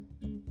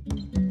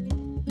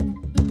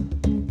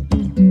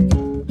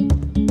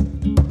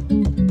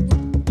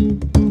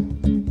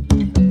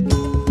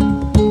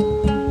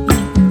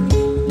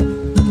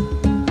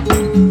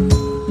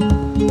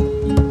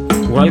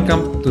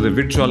Welcome to the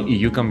virtual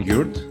EUCAM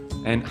Yurt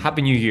and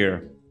Happy New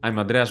Year. I'm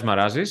Andreas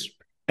Marazis.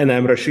 And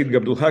I'm Rashid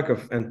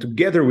Gabdulhakov, and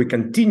together we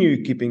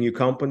continue keeping you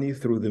company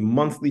through the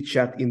monthly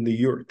chat in the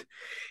Yurt.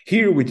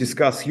 Here we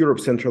discuss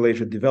Europe's Central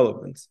Asia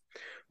developments.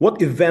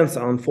 What events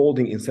are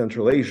unfolding in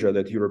Central Asia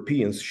that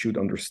Europeans should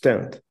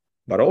understand?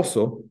 But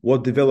also,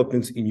 what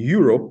developments in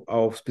Europe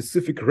are of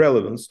specific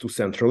relevance to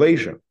Central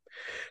Asia?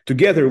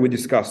 Together we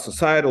discuss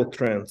societal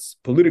trends,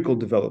 political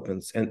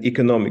developments, and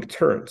economic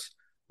turns,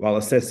 while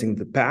assessing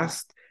the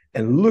past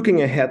and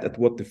looking ahead at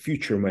what the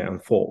future may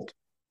unfold.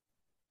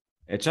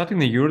 A Chat in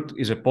the Yurt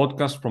is a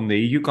podcast from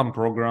the EUCAM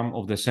program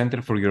of the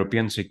Center for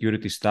European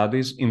Security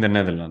Studies in the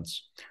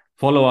Netherlands.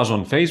 Follow us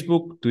on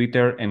Facebook,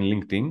 Twitter, and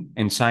LinkedIn,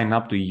 and sign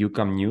up to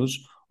EUCAM News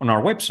on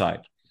our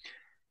website.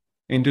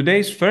 In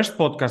today's first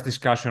podcast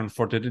discussion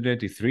for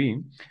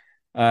 2023,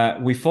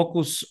 we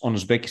focus on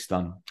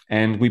Uzbekistan,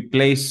 and we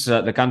place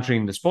the country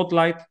in the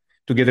spotlight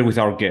together with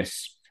our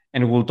guests.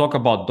 And we'll talk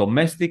about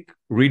domestic,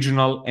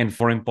 regional, and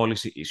foreign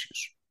policy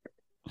issues.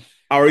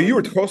 Our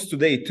Yurt hosts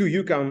today two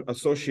EUCAM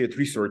associate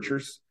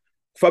researchers,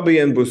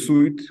 Fabienne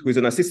Bossuyt, who is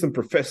an assistant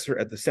professor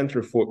at the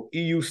Center for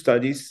EU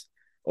Studies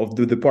of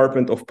the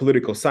Department of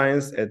Political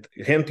Science at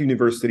Ghent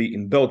University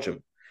in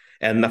Belgium,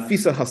 and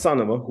Nafisa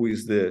Hasanova, who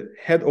is the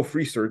head of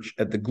research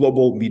at the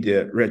Global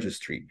Media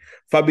Registry.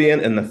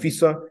 Fabienne and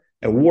Nafisa,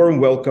 a warm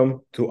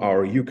welcome to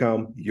our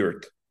EUCAM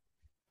Yurt.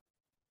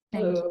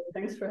 Hello,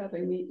 thanks for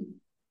having me.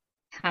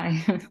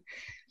 Hi,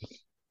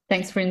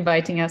 thanks for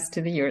inviting us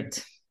to the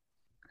Yurt.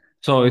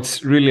 So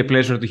it's really a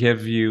pleasure to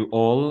have you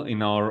all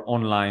in our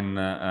online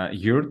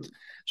Yurt.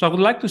 So I would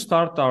like to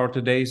start our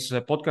today's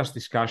podcast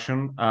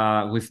discussion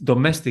with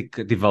domestic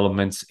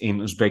developments in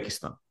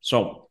Uzbekistan.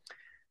 So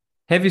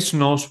heavy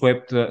snow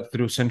swept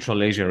through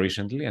Central Asia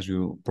recently, as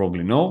you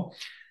probably know.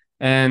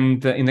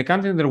 And in the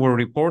country, there were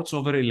reports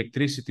over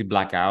electricity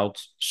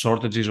blackouts,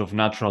 shortages of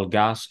natural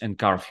gas and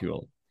car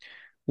fuel.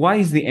 Why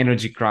is the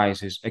energy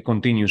crisis a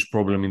continuous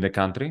problem in the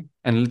country?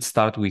 And let's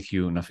start with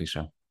you,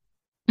 Nafisa.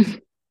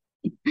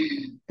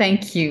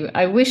 Thank you.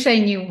 I wish I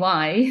knew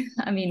why.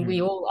 I mean,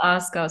 we all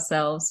ask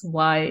ourselves,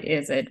 why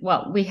is it?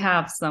 Well, we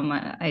have some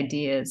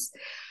ideas.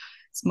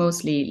 It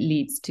mostly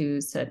leads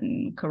to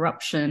certain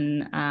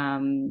corruption,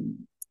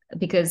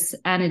 because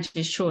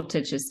energy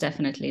shortage is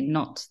definitely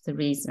not the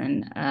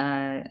reason.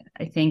 I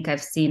think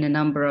I've seen a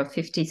number of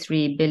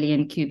 53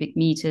 billion cubic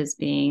meters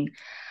being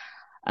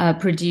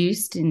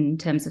produced in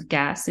terms of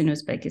gas in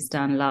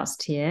Uzbekistan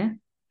last year.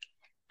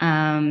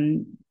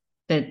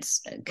 But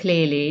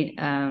clearly,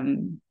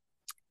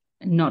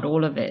 not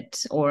all of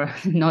it, or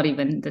not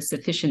even the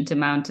sufficient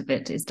amount of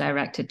it, is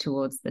directed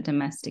towards the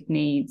domestic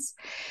needs.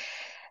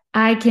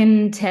 I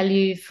can tell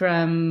you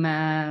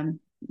from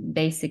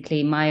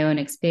basically my own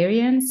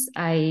experience.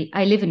 I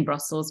live in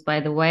Brussels, by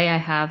the way. I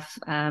have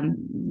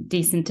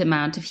decent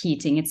amount of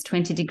heating. It's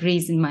 20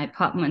 degrees in my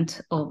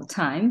apartment all the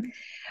time.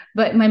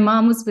 But my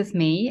mom was with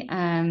me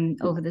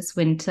over this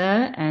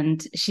winter,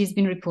 and she's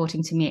been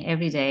reporting to me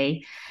every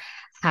day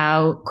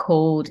how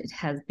cold it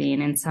has been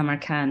in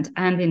Samarkand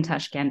and in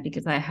Tashkent,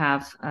 because I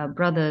have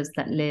brothers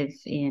that live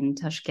in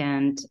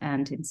Tashkent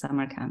and in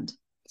Samarkand.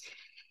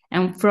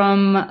 And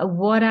from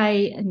what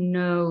I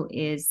know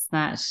is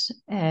that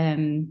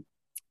I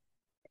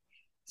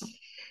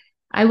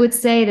would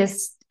say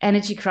this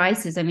energy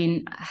crisis, I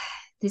mean,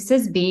 this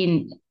has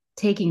been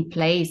taking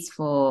place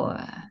for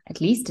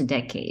at least a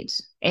decade.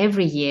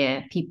 Every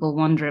year, people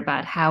wonder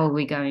about how are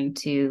we going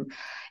to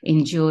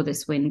endure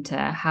this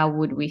winter? How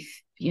would we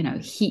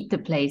heat the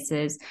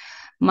places?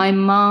 My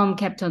mom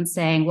kept on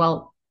saying,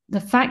 well,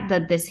 the fact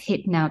that this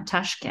hit now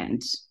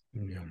Tashkent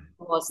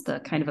was the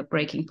kind of a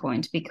breaking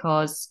point,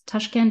 because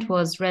Tashkent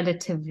was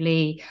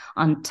relatively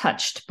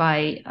untouched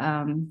by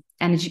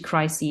energy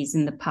crises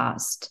in the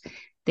past.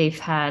 They've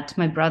had,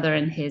 my brother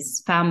and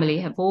his family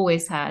have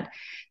always had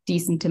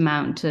decent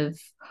amount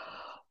of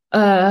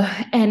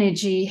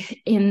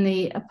energy in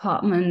the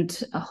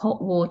apartment,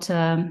 hot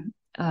water,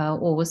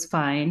 all was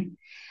fine.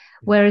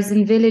 Whereas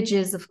in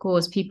villages, of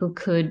course, people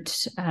could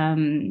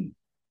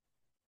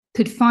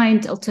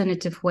find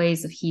alternative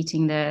ways of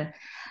heating their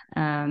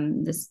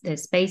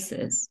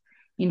spaces.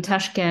 In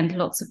Tashkent,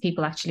 lots of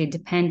people actually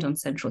depend on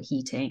central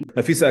heating.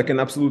 Nafisa, I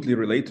can absolutely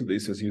relate to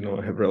this. As you know,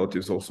 I have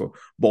relatives also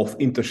both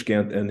in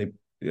Tashkent and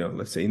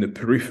let's say in the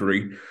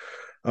periphery.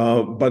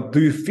 But do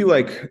you feel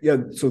like,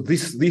 so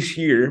this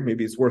year,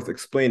 maybe it's worth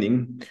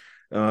explaining,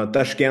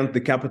 Tashkent, the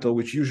capital,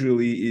 which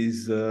usually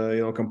is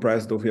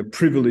comprised of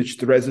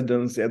privileged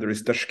residents. There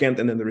is Tashkent,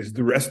 and then there is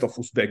the rest of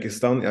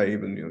Uzbekistan. I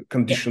even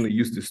conditionally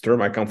use this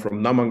term. I come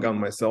from Namangan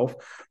myself,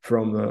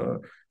 from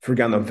the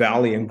Fergana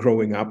Valley, and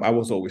growing up, I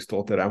was always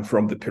told that I'm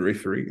from the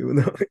periphery, even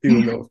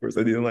though of course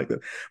I didn't like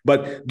that.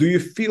 But do you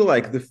feel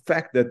like the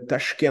fact that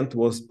Tashkent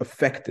was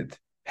affected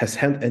has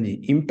had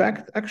any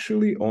impact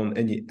actually on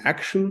any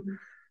action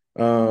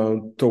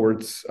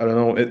towards, I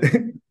don't know,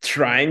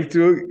 trying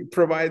to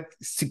provide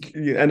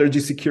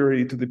energy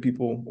security to the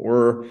people,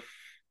 or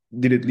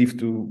did it lead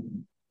to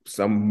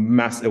some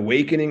mass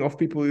awakening of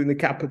people in the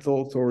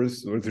capital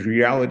towards the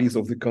realities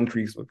of the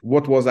countries?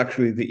 What was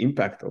actually the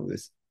impact of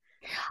this?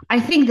 I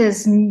think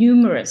there's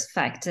numerous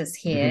factors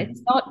here. Mm-hmm.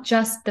 It's not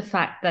just the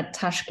fact that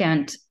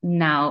Tashkent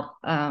now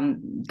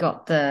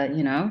got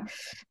the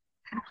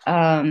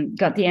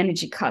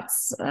energy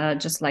cuts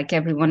just like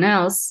everyone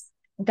else.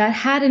 That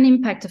had an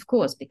impact, of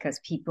course, because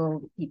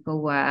people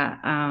were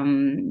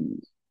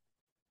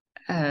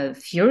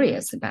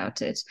furious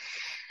about it.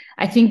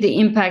 I think the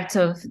impact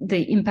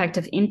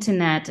of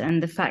internet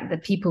and the fact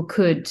that people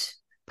could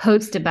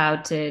post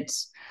about it,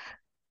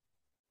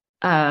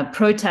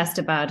 protest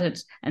about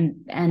it,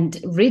 and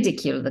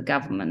ridicule the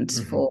government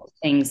mm-hmm. for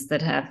things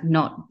that have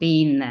not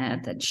been there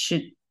that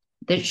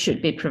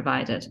should be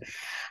provided,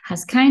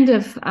 has kind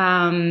of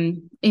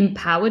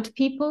empowered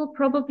people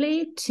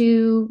probably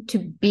to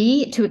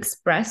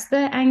express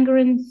their anger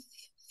and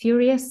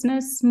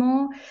furiousness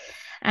more.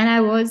 And I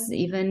was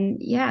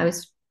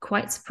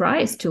quite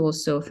surprised to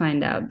also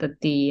find out that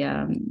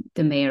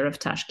the mayor of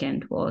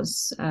Tashkent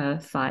was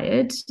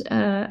fired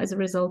as a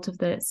result of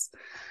this.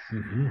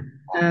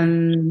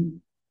 Mm-hmm.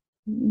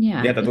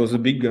 That was a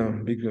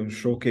big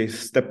showcase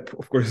step,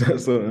 of course,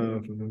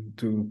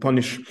 to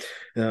punish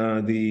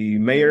the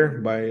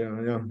mayor by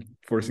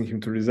forcing him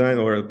to resign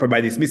or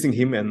by dismissing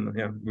him. And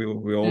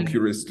we're all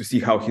curious to see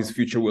how his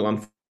future will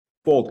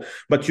unfold.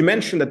 But you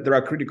mentioned that there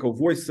are critical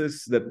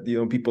voices, that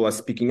people are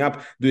speaking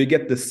up. Do you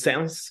get the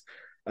sense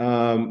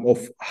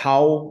of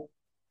how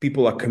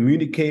people are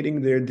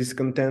communicating their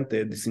discontent,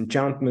 their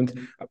disenchantment?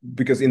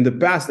 Because in the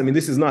past, I mean,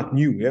 this is not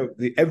new.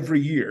 Every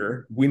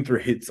year, winter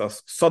hits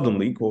us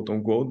suddenly, quote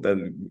unquote,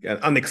 and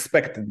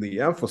unexpectedly,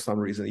 for some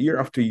reason. Year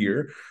after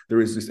year,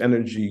 there is this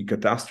energy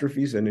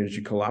catastrophes,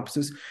 energy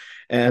collapses.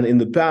 And in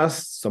the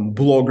past, some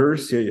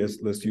bloggers,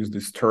 let's use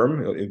this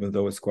term, even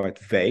though it's quite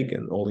vague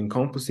and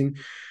all-encompassing,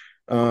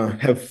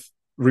 have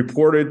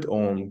reported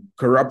on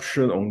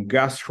corruption, on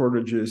gas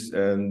shortages,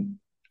 and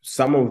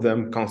some of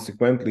them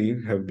consequently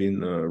have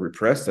been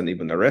repressed and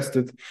even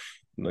arrested.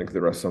 Like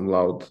there are some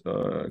loud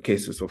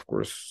cases, of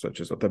course, such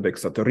as Atabek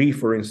Satori,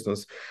 for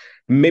instance.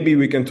 Maybe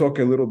we can talk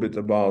a little bit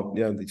about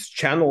these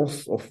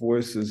channels of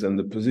voices and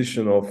the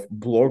position of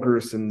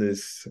bloggers in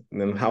this,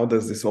 and how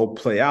does this all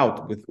play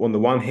out? With, on the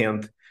one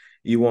hand,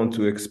 you want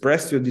to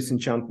express your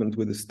disenchantment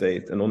with the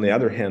state, and on the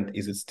other hand,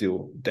 is it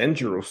still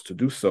dangerous to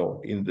do so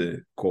in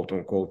the quote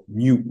unquote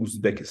new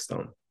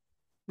Uzbekistan?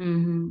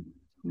 Mm-hmm.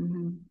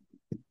 Mm-hmm.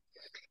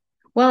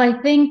 Well, I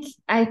think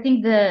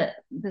the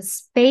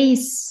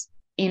space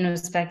in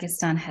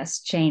Uzbekistan has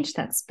changed,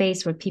 that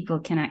space where people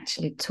can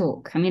actually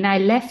talk. I mean, I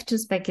left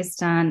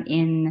Uzbekistan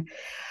in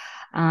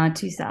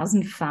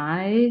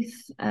 2005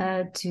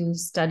 to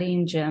study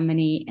in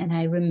Germany, and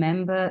I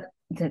remember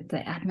that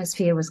the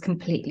atmosphere was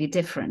completely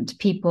different.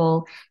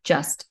 People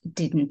just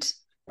didn't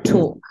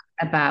talk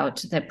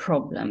about their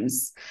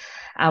problems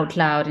out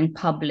loud in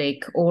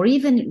public, or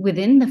even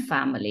within the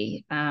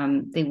family.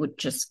 They would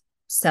just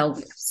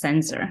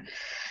self-censor.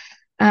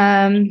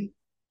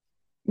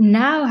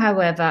 Now,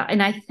 however,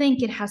 and I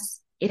think it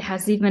has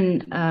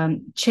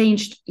even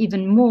changed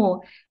even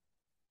more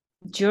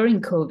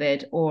during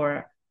COVID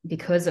or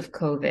because of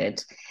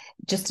COVID.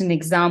 Just an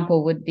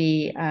example would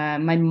be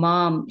my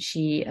mom.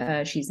 She's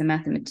a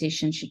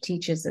mathematician. She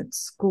teaches at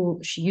school.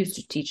 She used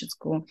to teach at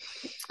school.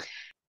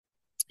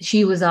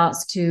 She was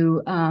asked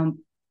to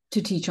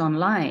teach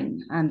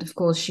online, and of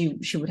course she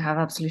would have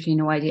absolutely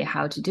no idea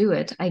how to do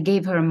it. I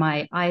gave her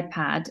my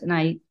iPad and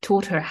I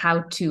taught her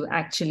how to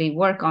actually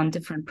work on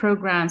different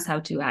programs, how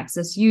to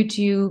access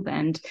YouTube,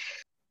 and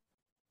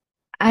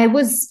I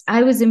was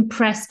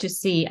impressed to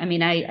see. I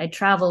mean, I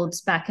travel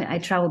back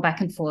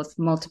and forth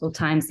multiple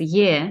times a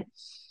year.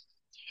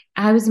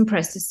 I was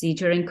impressed to see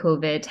during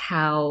COVID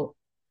how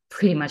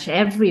pretty much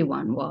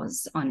everyone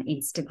was on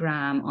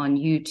Instagram, on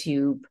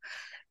YouTube.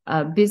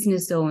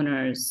 Business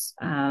owners,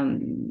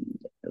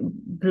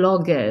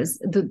 bloggers.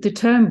 The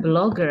term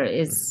blogger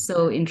is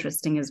so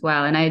interesting as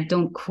well, and I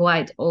don't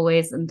quite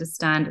always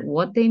understand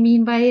what they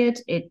mean by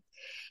it.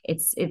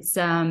 It's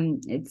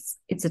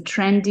a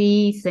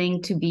trendy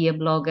thing to be a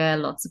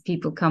blogger. Lots of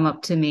people come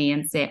up to me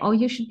and say, "Oh,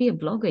 you should be a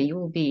blogger. You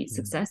will be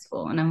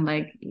successful." And I'm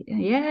like,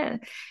 "Yeah."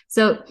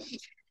 So,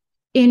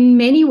 in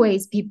many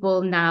ways,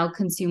 people now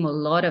consume a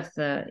lot of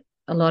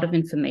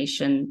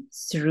information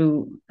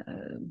through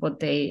what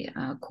they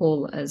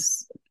call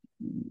as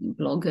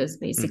bloggers,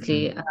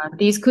 basically. Mm-hmm.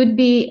 These could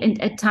be,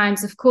 at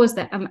times, of course,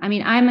 that I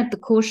mean, I'm at the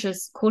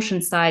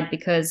caution side,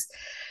 because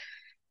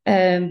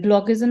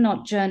bloggers are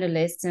not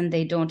journalists and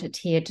they don't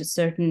adhere to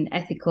certain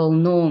ethical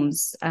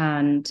norms,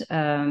 and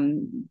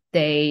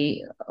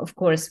they, of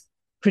course,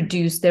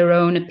 produce their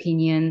own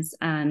opinions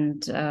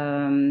and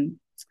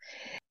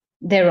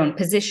their own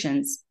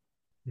positions,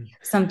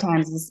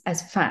 sometimes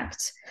as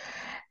fact.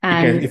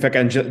 And if I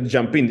can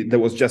jump in, there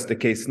was just a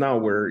case now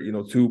where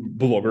two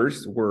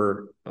bloggers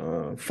were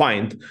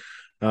fined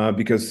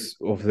because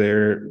of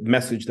their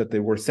message that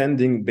they were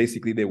sending.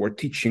 Basically, they were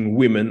teaching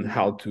women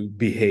how to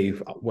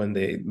behave when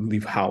they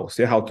leave house,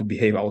 how to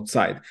behave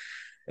outside.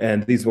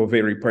 And these were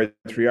very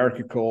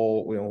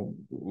patriarchal,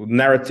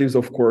 narratives,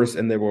 of course,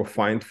 and they were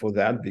fined for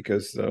that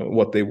because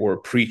what they were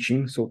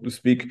preaching, so to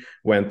speak,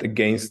 went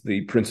against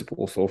the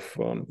principles of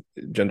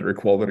gender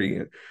equality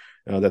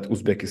that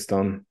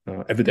Uzbekistan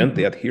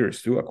evidently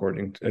adheres to,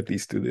 according at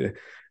least to the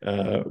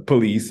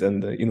police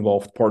and the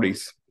involved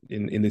parties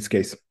in this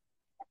case.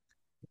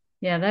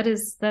 Yeah, that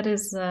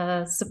is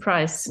a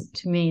surprise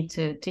to me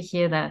to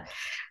hear that.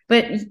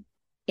 But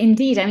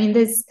indeed, I mean,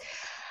 there's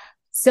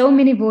so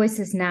many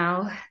voices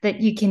now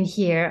that you can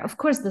hear. Of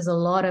course, there's a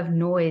lot of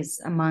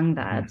noise among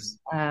that,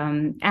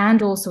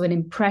 and also an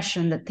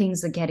impression that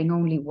things are getting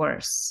only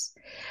worse.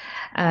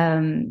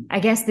 I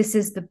guess this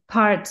is the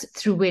part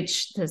through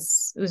which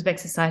this Uzbek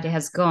society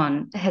has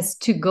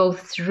to go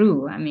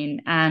through. I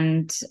mean,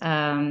 and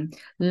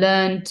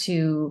learn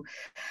to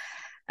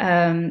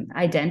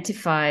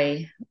identify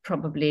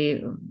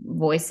probably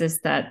voices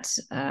that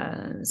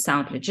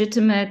sound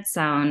legitimate,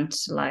 sound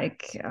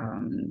like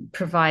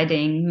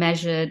providing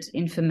measured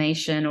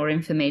information or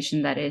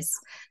information that is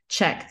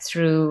checked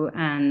through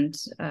and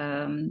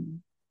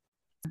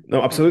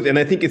no, absolutely. And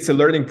I think it's a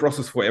learning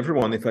process for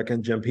everyone. If I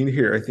can jump in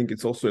here, I think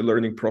it's also a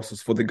learning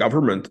process for the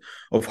government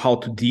of how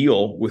to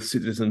deal with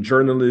citizen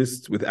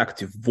journalists, with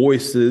active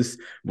voices,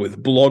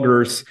 with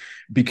bloggers,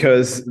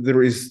 because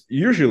there is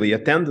usually a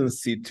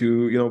tendency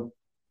to,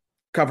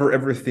 cover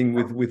everything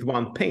with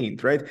one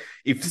paint, right?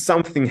 If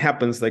something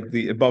happens like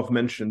the above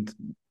mentioned,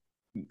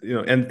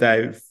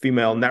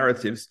 anti-female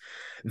narratives,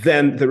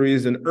 then there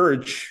is an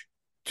urge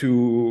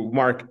to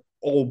mark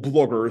all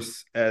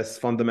bloggers as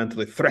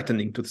fundamentally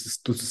threatening to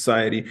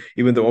society,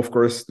 even though, of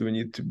course, we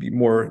need to be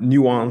more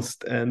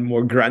nuanced and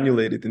more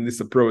granulated in this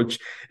approach.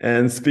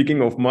 And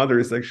speaking of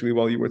mothers, actually,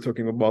 while you were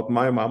talking about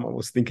my mom, I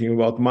was thinking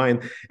about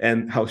mine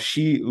and how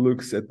she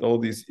looks at all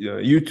these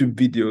YouTube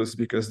videos,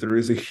 because there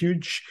is a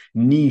huge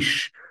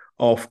niche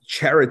of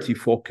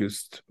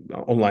charity-focused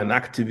online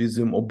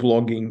activism or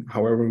blogging,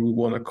 however we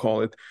want to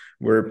call it,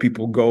 where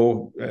people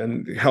go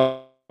and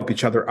help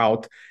each other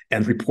out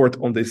and report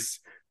on this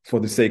for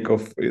the sake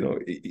of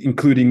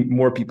including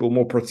more people,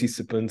 more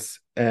participants,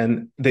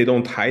 and they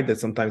don't hide that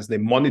sometimes they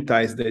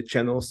monetize their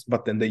channels,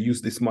 but then they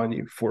use this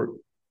money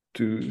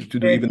to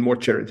do even more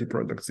charity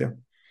products.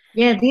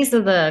 Yeah, these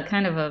are the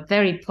kind of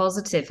very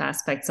positive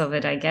aspects of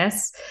it, I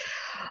guess.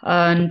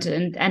 And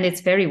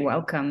it's very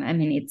welcome. I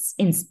mean,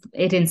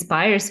 it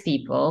inspires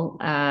people,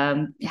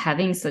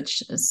 having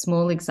such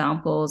small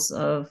examples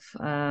of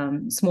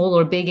small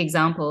or big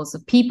examples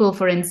of people,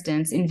 for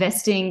instance,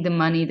 investing the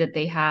money that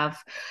they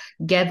have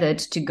gathered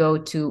to go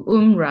to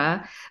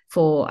Umrah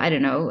for, I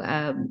don't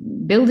know,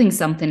 building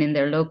something in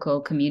their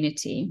local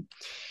community.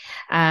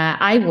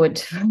 I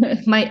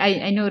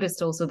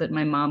noticed also that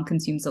my mom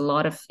consumes a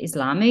lot of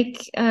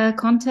Islamic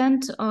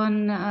content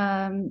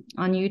on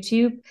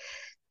YouTube,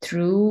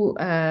 through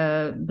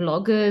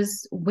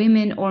bloggers,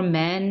 women or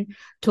men,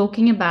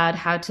 talking about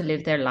how to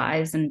live their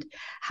lives and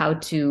how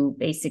to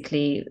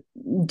basically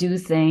do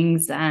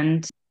things.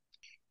 And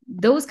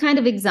those kind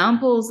of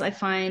examples I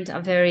find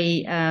are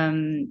very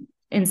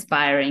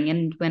inspiring.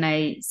 And when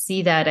I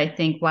see that, I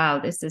think,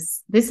 wow, there's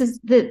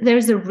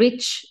a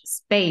rich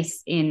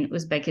space in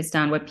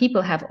Uzbekistan where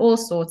people have all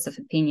sorts of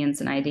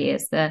opinions and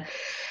ideas. The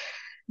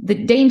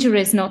danger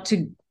is not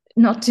to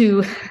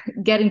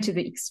get into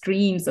the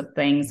extremes of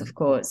things, of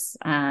course,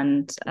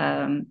 and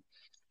to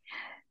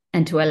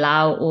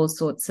allow all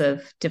sorts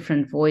of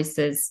different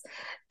voices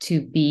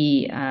to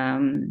be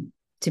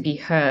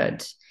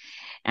heard.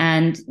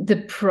 And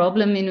the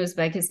problem in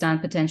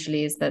Uzbekistan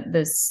potentially is that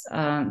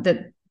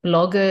that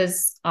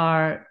bloggers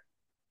are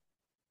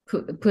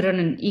put on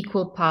an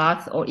equal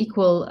path or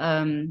equal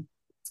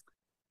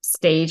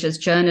stage as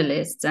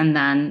journalists, and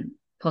then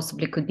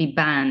possibly could be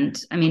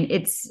banned. I mean,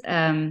 it's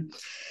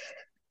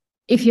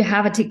if you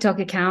have a TikTok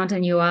account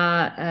and you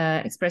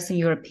are expressing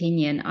your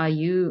opinion, are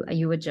you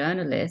a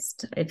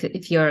journalist?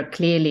 If you're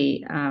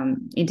clearly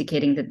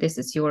indicating that this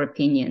is your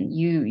opinion,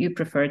 you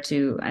prefer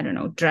to, I don't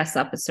know, dress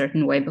up a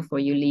certain way before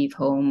you leave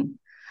home.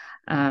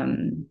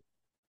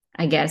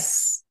 I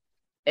guess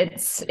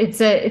it's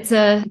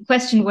a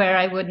question where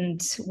I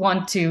wouldn't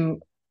want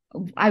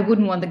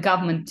the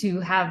government to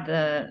have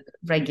the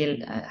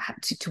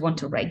to want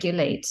to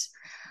regulate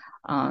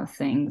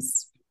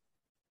things.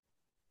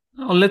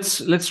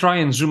 Let's try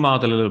and zoom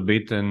out a little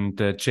bit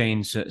and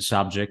change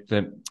subject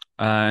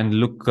and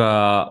look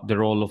the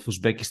role of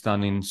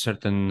Uzbekistan in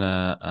certain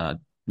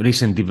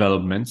recent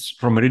developments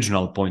from a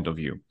regional point of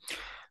view.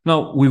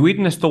 Now, we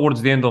witnessed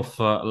towards the end of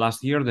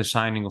last year the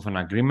signing of an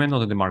agreement on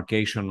the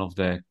demarcation of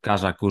the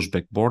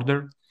Kazakh-Uzbek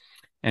border,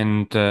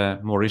 and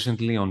more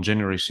recently, on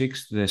January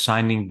 6th, the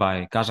signing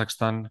by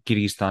Kazakhstan,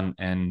 Kyrgyzstan,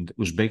 and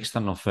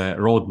Uzbekistan of a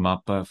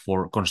roadmap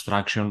for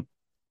construction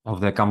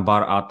of the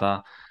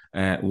Kambar-Ata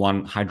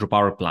 1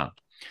 hydropower plant.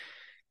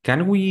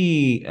 Can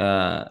we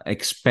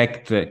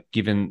expect,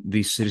 given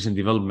these recent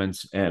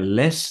developments, a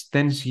less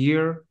tense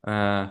year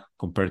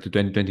compared to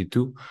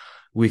 2022,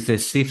 with a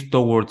shift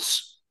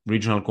towards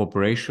regional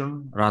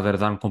cooperation rather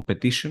than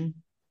competition?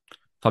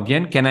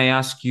 Fabienne, can I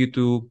ask you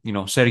to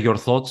share your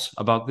thoughts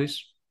about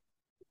this?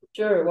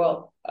 Sure.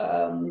 Well,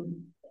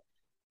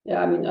 yeah,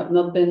 I mean, I've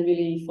not been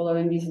really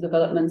following these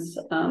developments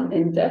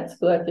in depth,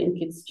 but I think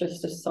it's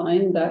just a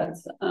sign that,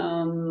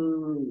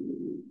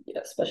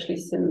 especially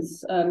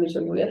since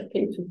Mr. Gulev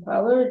came to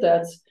power,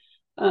 that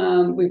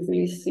we've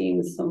really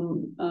seen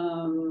some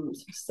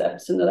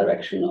steps in the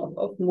direction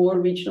of more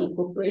regional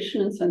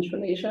cooperation in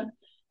Central Asia.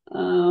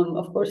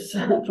 Of course,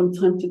 from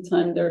time to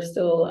time, there are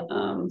still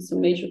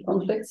some major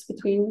conflicts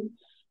between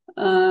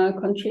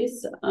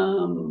countries,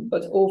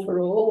 but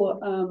overall,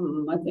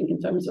 I think in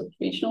terms of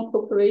regional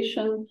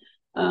cooperation,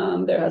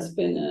 there has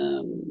been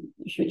a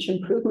huge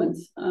improvement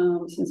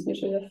since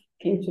Medvedev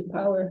came to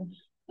power.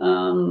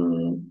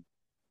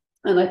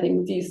 And I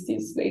think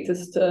these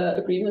latest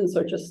agreements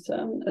are just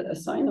a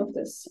sign of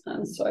this.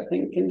 And so I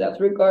think in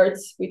that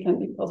regards, we can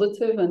be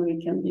positive and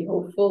we can be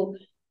hopeful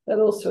that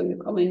also in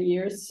the coming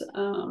years,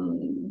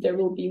 there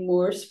will be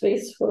more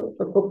space for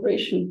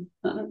cooperation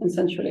in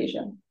Central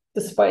Asia,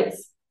 despite,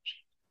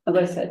 as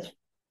I said,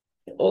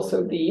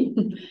 also the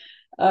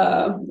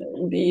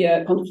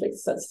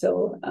conflicts that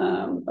still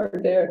are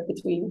there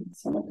between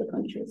some of the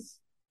countries.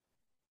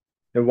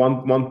 And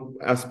one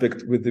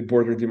aspect with the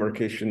border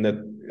demarcation that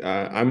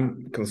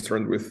I'm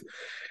concerned with,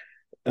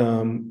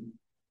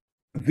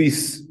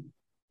 these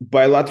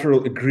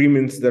bilateral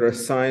agreements that are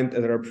signed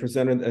and that are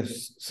presented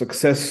as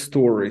success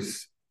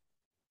stories,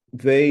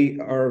 they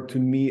are, to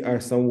me, are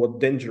somewhat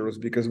dangerous,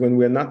 because when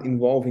we're not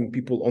involving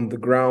people on the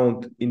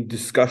ground in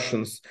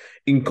discussions,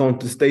 in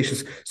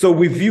contestations, so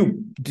we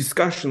view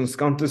discussions,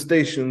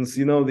 contestations,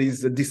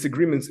 these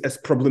disagreements as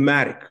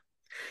problematic,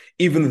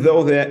 even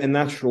though they're a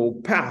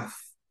natural path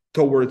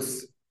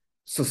towards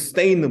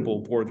sustainable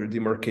border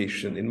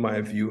demarcation, in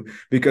my view,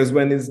 because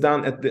when it's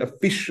done at the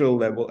official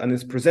level and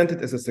is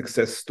presented as a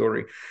success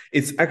story,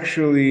 it's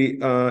actually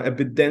a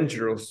bit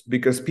dangerous,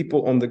 because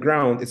people on the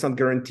ground, it's not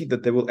guaranteed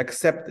that they will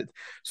accept it.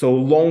 So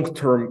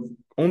long-term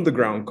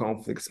on-the-ground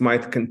conflicts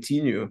might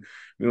continue.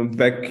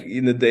 Back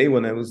in the day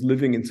when I was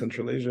living in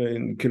Central Asia,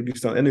 in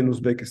Kyrgyzstan and in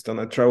Uzbekistan,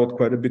 I traveled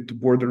quite a bit to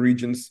border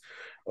regions,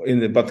 in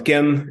the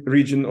Batken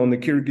region on the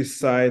Kyrgyz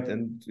side,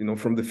 and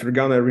from the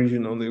Fergana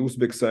region on the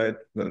Uzbek side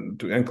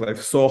to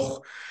enclave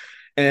Soch.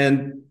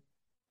 And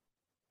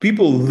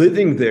people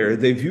living there,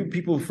 they view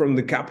people from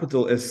the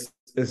capital as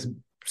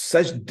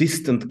such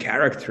distant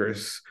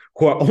characters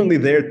who are only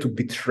there to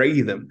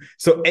betray them.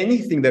 So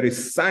anything that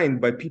is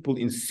signed by people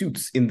in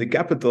suits in the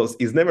capitals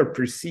is never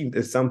perceived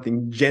as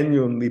something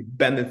genuinely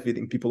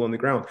benefiting people on the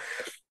ground.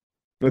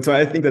 And so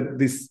I think that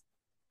this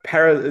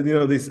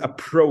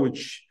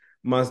approach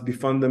must be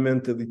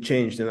fundamentally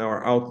changed in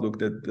our outlook,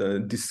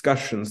 that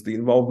discussions, the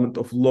involvement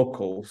of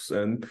locals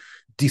and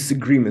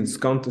disagreements,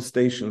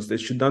 contestations, they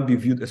should not be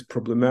viewed as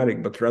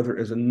problematic, but rather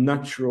as a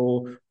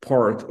natural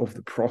part of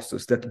the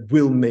process that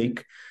will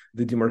make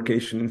the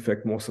demarcation, in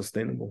fact, more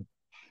sustainable.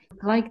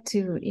 I'd like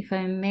to, if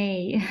I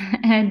may,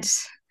 add,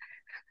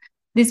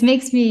 this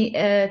makes me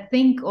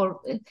think,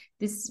 or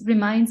this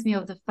reminds me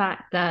of the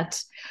fact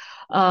that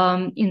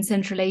in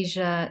Central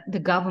Asia, the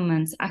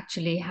governments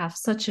actually have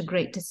such a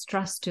great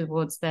distrust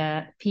towards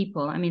their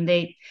people. I mean,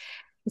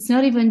 it's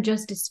not even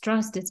just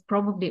distrust, it's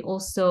probably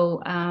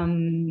also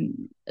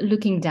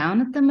looking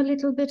down at them a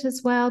little bit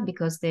as well,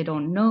 because they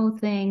don't know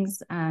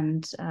things,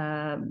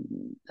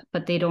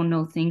 but they don't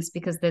know things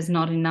because there's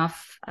not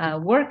enough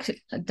work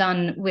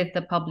done with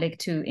the public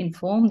to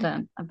inform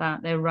them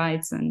about their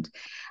rights and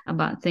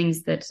about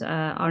things that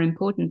are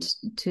important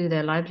to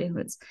their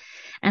livelihoods.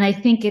 And I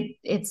think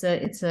it's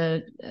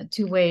a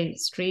two-way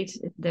street.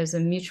 There's a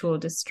mutual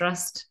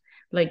distrust.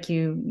 Like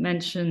you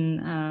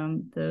mentioned,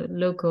 the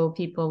local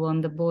people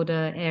on the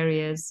border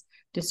areas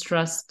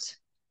distrust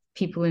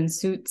people in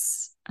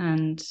suits,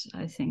 and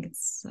I think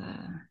it's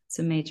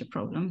a major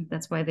problem.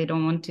 That's why they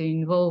don't want to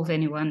involve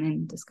anyone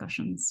in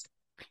discussions.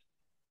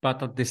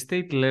 But at the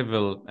state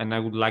level, and I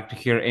would like to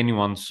hear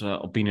anyone's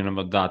opinion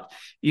about that,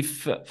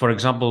 if, for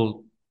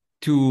example,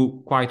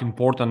 two quite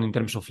important in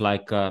terms of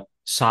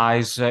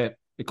size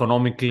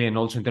economically and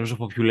also in terms of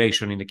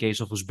population, in the case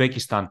of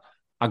Uzbekistan,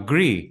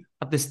 agree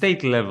at the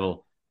state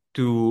level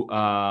to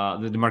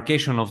the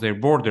demarcation of their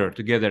border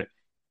together,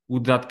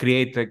 would that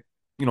create a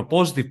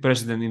positive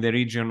precedent in the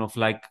region of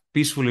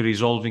peacefully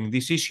resolving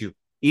this issue?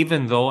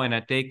 Even though, and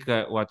I take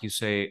what you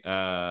say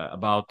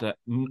about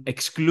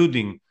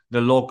excluding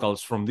the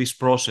locals from this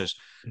process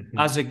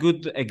as a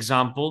good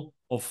example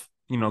of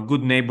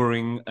good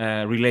neighboring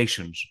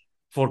relations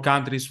for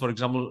countries, for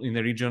example, in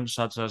the region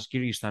such as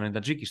Kyrgyzstan and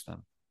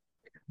Tajikistan.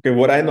 Okay,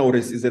 what I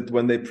notice is that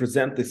when they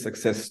present the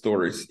success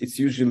stories, it's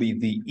usually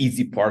the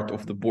easy part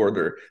of the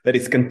border that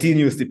is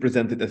continuously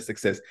presented as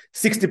success.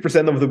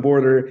 60% of the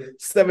border,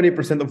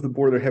 70% of the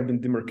border have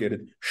been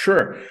demarcated.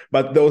 Sure,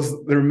 but those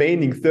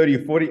remaining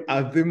 30, 40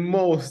 are the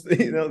most,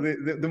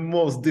 the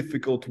most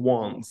difficult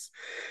ones.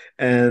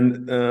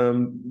 And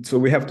so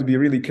we have to be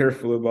really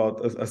careful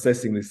about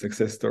assessing these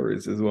success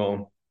stories as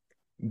well.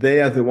 They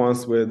are the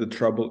ones where the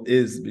trouble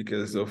is,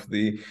 because of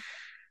the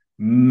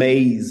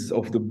maze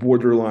of the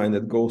borderline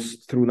that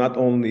goes through not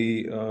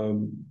only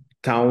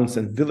towns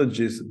and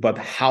villages, but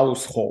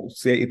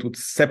households. Yeah, it would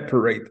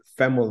separate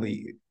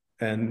family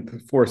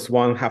and force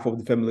one half of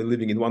the family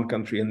living in one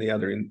country and the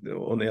other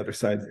on the other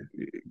side,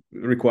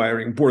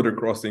 requiring border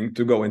crossing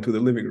to go into the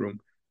living room.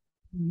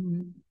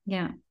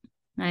 Yeah,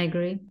 I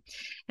agree.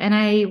 And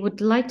I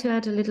would like to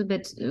add a little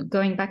bit,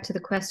 going back to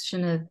the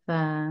question of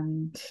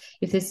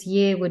if this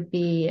year would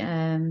be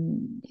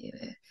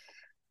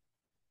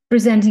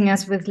presenting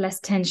us with less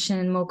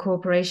tension, more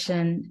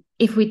cooperation,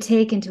 if we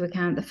take into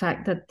account the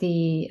fact that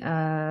the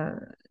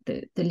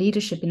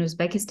leadership in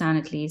Uzbekistan,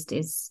 at least,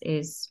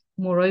 is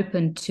more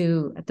open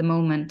to, at the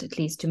moment, at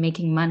least, to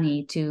making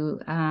money, to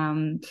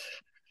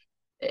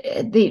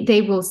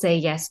they will say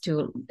yes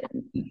to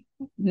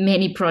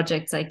many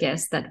projects, I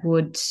guess, that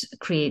would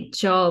create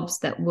jobs,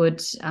 that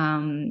would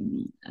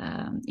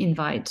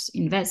invite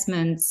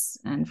investments.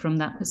 And from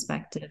that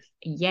perspective,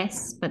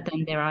 yes, but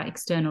then there are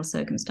external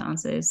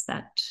circumstances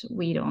that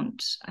we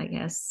don't, I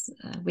guess,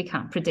 we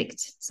can't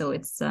predict. So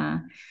it's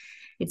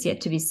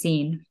yet to be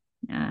seen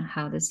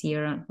how this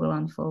year will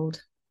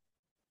unfold.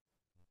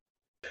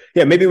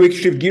 Yeah, maybe we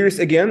shift gears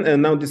again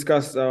and now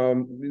discuss,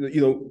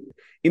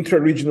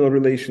 intra-regional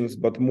relations,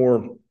 but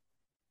more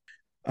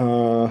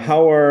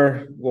how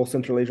are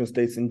Central Asian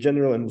states in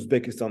general and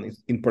Uzbekistan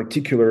in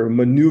particular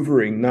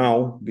maneuvering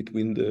now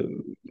between the,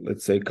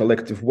 let's say,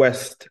 collective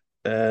West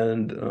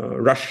and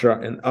Russia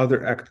and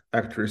other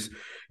actors,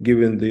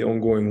 given the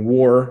ongoing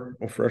war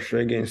of Russia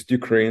against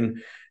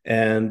Ukraine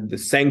and the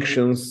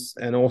sanctions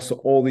and also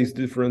all these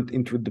different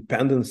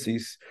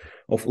interdependencies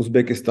of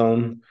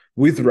Uzbekistan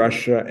with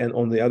Russia, and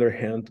on the other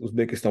hand,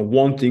 Uzbekistan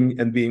wanting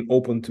and being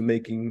open to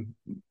making,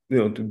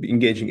 to be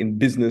engaging in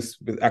business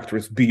with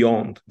actors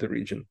beyond the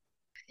region.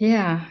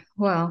 Yeah,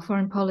 well,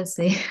 foreign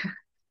policy.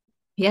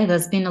 Yeah,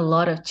 there's been a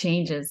lot of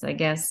changes, I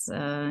guess,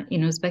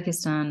 in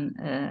Uzbekistan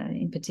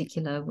in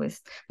particular.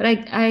 But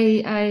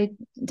I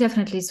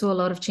definitely saw a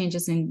lot of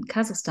changes in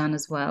Kazakhstan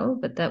as well.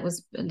 But that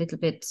was a little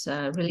bit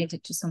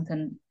related to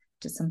something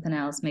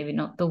else, maybe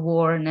not the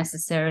war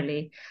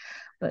necessarily,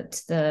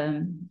 but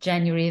the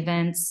January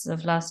events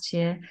of last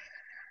year.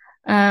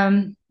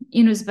 In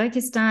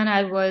Uzbekistan,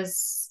 I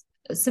was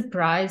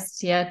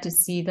surprised, to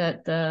see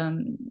that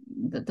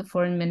the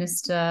foreign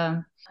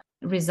minister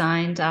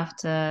resigned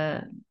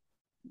after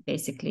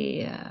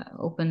basically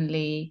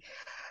openly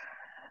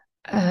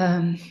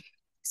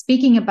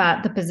speaking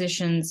about the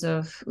positions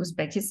of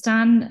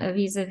Uzbekistan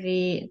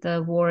vis-a-vis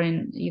the war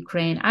in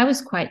Ukraine. I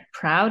was quite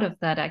proud of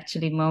that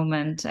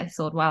moment. I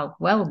thought, wow,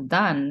 well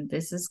done.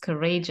 This is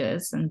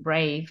courageous and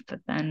brave. But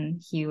then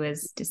he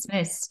was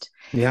dismissed.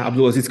 Yeah,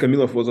 Abdulaziz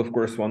Kamilov was, of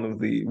course, one of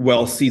the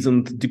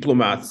well-seasoned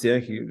diplomats. Yeah,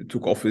 he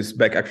took office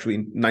back actually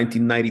in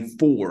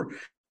 1994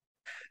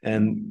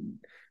 and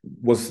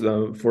was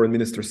foreign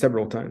minister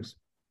several times.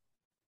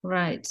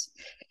 Right.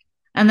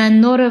 And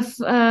then Norov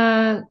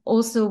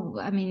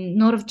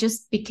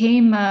just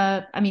became,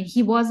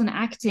 he was an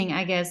acting,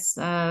 I guess,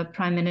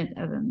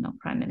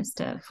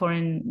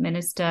 foreign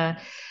minister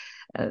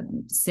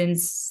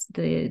since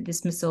the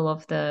dismissal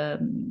of the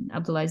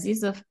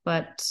Abdulazizov.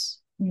 But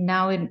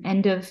now in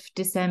end of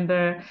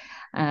December,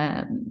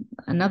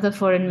 another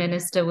foreign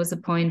minister was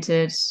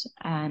appointed.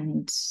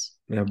 And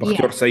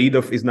Bakhtiar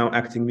Saidov is now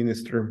acting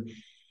minister.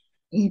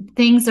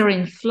 Things are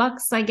in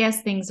flux, I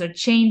guess. Things are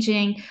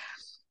changing.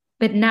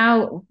 But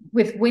now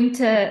with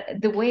winter,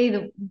 the way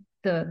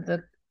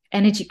the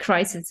energy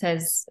crisis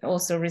has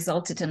also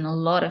resulted in a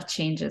lot of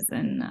changes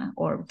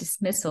or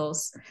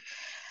dismissals,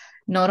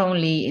 not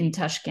only in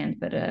Tashkent,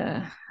 but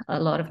a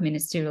lot of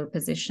ministerial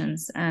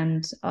positions.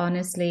 And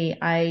honestly,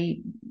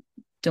 I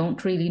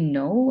don't really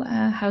know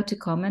how to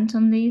comment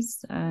on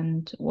these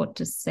and what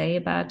to say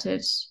about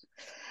it.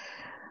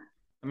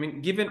 I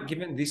mean,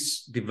 given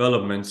these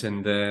developments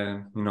and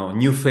the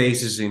new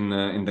phases in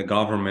the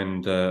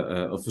government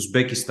of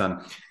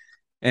Uzbekistan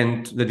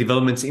and the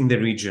developments in the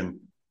region,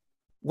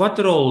 what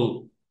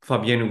role,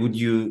 Fabienne, would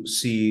you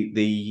see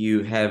the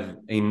EU have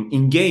in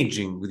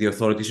engaging with the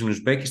authorities in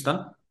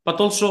Uzbekistan, but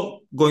also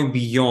going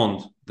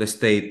beyond the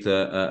state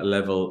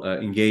level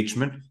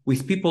engagement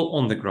with people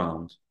on the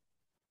ground?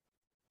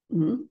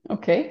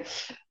 Okay.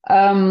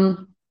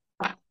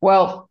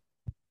 Well,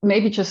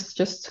 maybe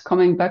just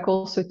coming back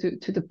also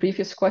to the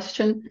previous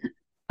question.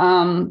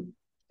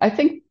 I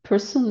think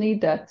personally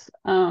that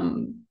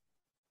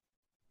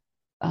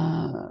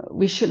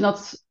we should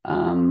not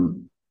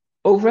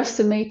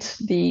overestimate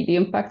the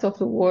impact of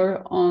the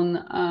war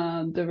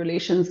on the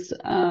relations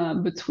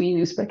between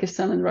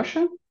Uzbekistan and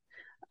Russia.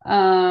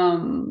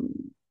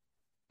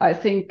 I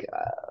think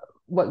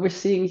what we're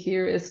seeing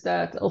here is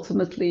that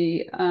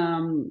ultimately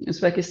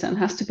Uzbekistan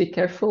has to be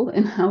careful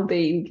in how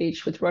they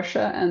engage with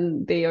Russia,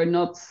 and they are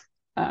not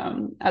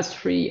as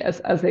free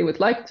as they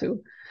would like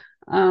to.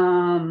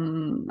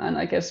 And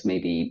I guess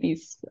maybe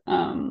these,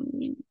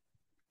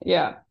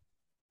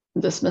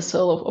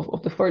 dismissal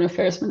of the foreign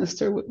affairs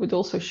minister would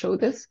also show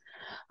this.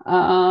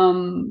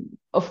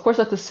 Of course,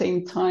 at the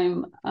same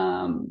time,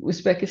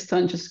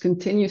 Uzbekistan just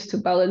continues to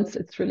balance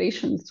its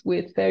relations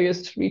with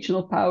various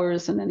regional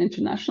powers and then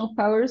international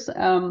powers.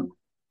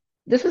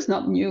 this is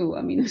not new.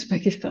 I mean,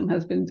 Uzbekistan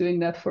has been doing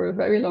that for a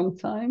very long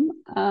time.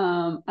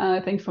 And I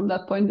think from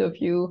that point of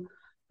view,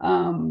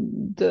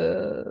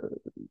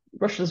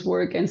 Russia's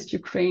war against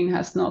Ukraine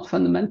has not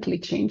fundamentally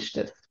changed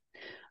it.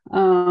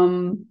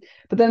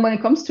 But then when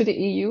it comes to the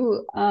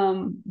EU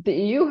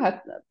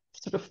had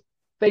sort of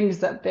thinks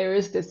that there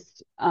is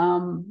this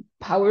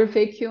power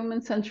vacuum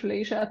in Central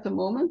Asia at the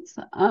moment,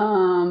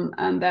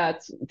 and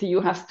that the EU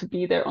has to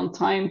be there on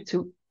time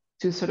to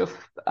sort of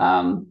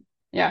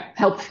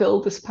help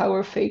fill this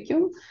power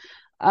vacuum.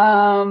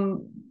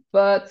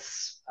 But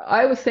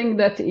I would think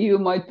that the EU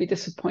might be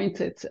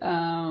disappointed,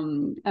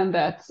 and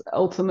that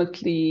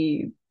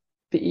ultimately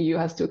the EU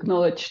has to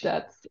acknowledge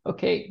that,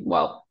 okay,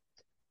 well,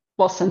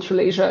 while Central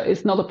Asia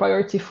is not a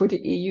priority for the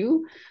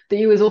EU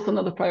is also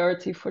not a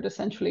priority for the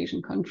Central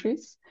Asian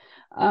countries.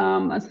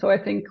 And so I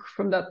think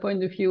from that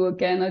point of view,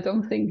 again, I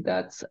don't think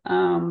that,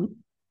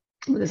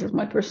 this is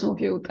my personal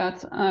view,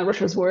 that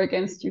Russia's war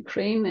against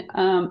Ukraine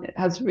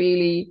has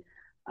really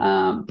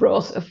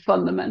brought a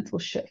fundamental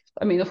shift.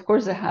 I mean, of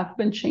course, there have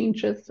been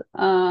changes.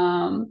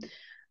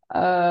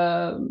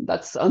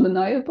 That's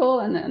undeniable,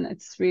 and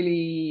it's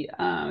really,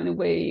 in a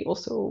way,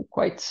 also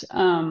quite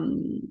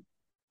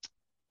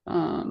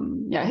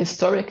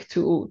historic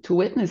to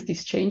witness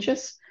these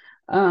changes.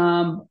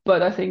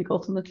 But I think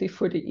ultimately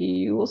for the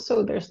EU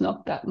also, there's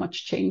not that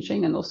much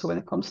changing. And also when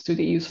it comes to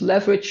the EU's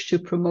leverage to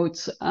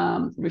promote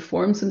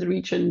reforms in the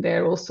region,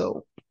 there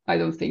also, I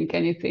don't think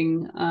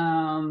anything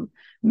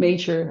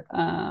major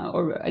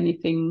or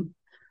anything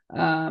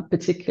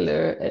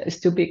particular is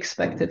to be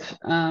expected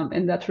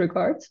in that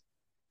regard.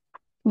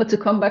 But to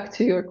come back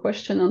to your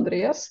question,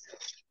 Andreas,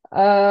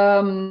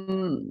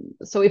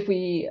 so if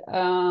we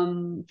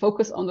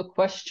focus on the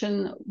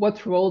question,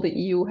 what role the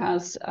EU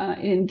has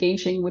in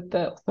engaging with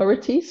the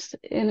authorities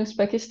in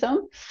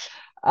Uzbekistan?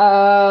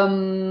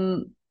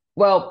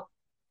 Well,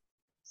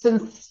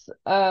 since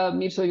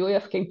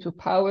Mirziyoyev came to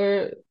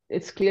power,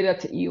 it's clear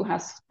that the EU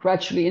has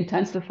gradually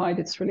intensified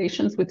its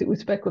relations with the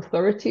Uzbek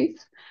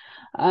authorities.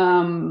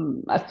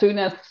 As soon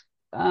as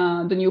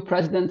the new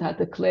president had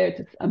declared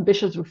its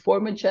ambitious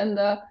reform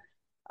agenda,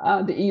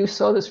 the EU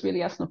saw this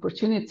really as an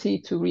opportunity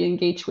to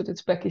re-engage with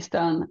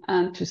Uzbekistan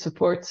and to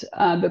support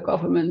the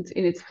government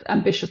in its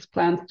ambitious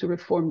plans to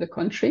reform the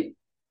country.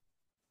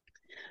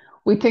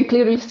 We can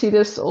clearly see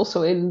this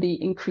also in the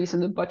increase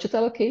in the budget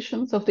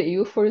allocations of the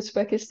EU for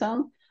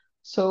Uzbekistan.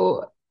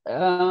 So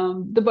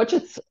the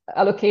budget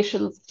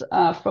allocations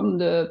from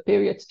the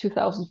period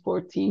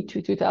 2014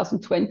 to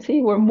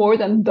 2020 were more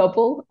than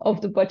double of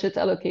the budget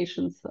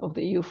allocations of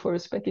the EU for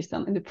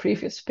Uzbekistan in the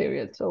previous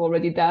period. So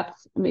already that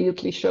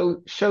immediately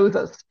shows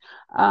us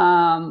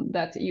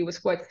that the EU was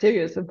quite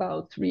serious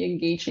about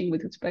re-engaging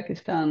with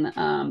Uzbekistan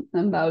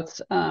and about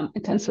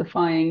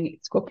intensifying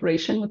its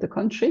cooperation with the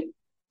country.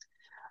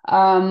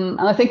 And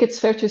I think it's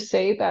fair to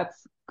say that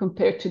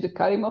compared to the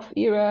Karimov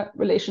era,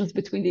 relations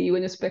between the EU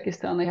and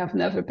Uzbekistan, they have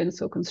never been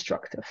so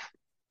constructive.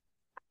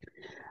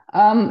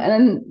 And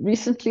then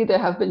recently there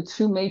have been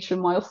two major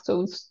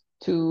milestones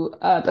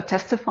that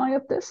testify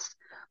of this.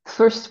 The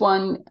first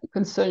one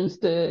concerns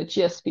the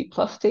GSP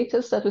Plus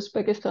status that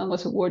Uzbekistan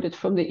was awarded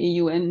from the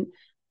EU in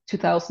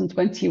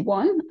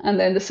 2021. And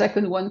then the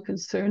second one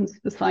concerns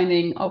the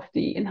signing of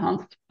the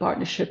Enhanced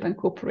Partnership and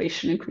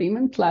Cooperation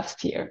Agreement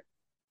last year.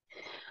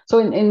 So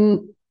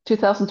in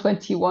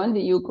 2021,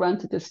 the EU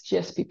granted this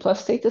GSP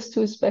Plus status to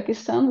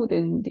Uzbekistan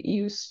within the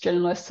EU's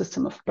generalized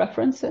system of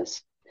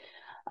preferences.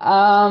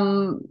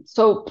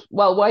 So,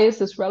 well, why is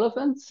this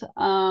relevant?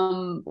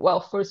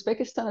 Well, for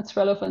Uzbekistan, it's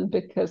relevant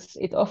because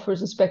it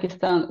offers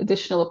Uzbekistan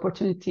additional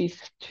opportunities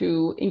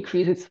to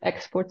increase its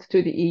exports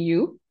to the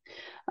EU,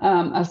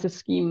 as the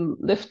scheme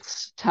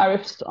lifts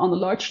tariffs on a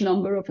large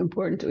number of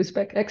important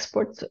Uzbek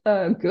export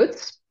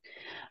goods.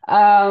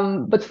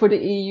 But for the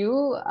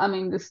EU, I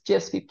mean, this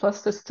GSP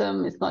Plus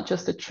system is not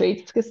just a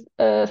trade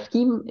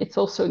scheme, it's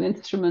also an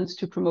instrument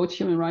to promote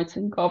human rights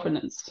and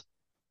governance.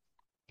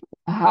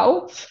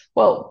 How?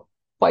 Well,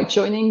 by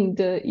joining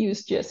the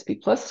EU's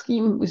GSP Plus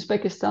scheme,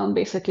 Uzbekistan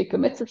basically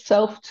commits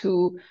itself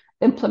to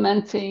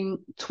implementing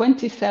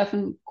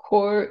 27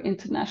 core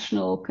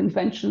international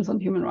conventions on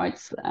human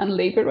rights and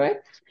labor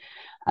rights,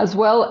 as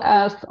well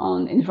as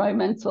on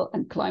environmental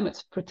and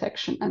climate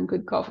protection and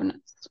good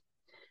governance.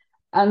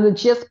 And the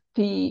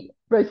GSP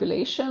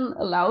regulation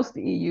allows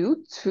the EU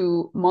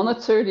to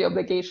monitor the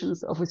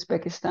obligations of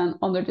Uzbekistan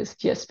under this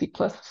GSP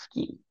Plus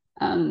scheme.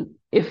 And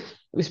if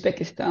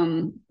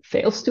Uzbekistan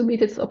fails to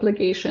meet its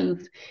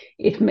obligations,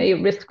 it may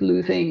risk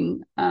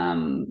losing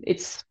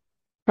its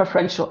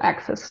preferential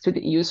access to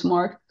the EU's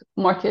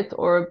market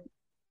or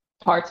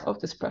part of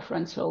this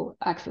preferential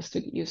access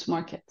to the EU's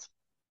market.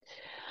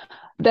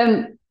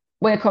 Then,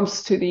 when it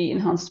comes to the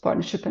Enhanced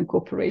Partnership and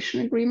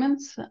Cooperation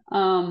Agreements,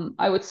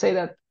 I would say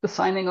that the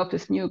signing of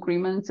this new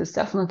agreement is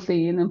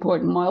definitely an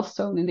important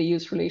milestone in the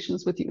EU's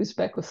relations with the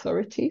Uzbek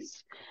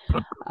authorities.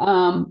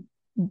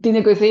 The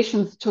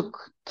negotiations took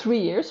 3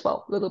 years,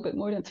 well, a little bit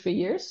more than 3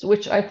 years,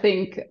 which I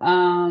think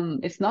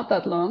is not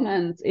that long,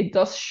 and it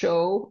does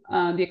show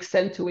the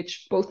extent to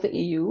which both the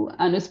EU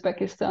and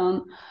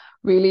Uzbekistan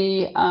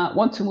really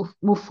want to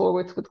move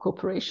forward with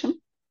cooperation.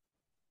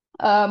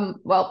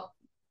 Well,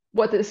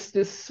 what is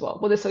this? Well,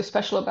 what is so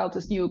special about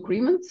this new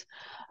agreement?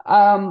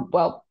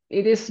 Well,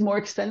 it is more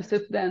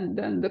extensive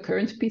than the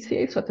current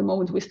PCA. So at the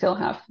moment, we still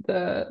have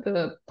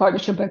the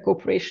Partnership and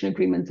Cooperation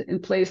Agreement in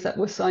place that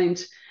was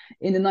signed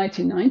in the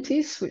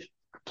 1990s, which is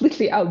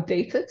completely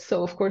outdated.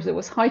 So of course, it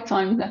was high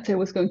time that there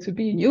was going to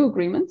be a new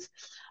agreement.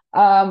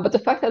 But the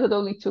fact that it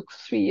only took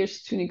 3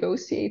 years to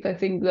negotiate, I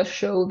think, does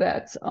show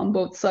that on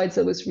both sides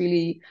there was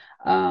really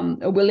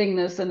a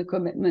willingness and a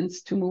commitment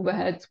to move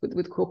ahead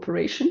with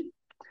cooperation.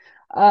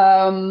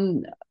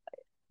 To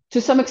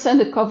some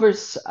extent, it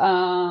covers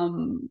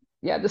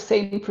the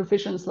same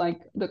provisions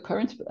like the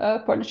current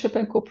Partnership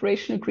and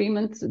Cooperation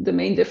Agreement. The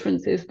main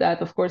difference is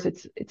that, of course,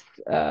 it's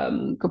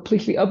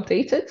completely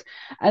updated,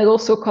 and it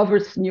also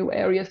covers new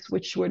areas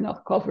which were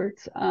not covered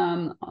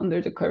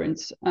under the current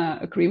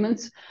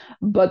agreement.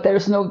 But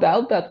there's no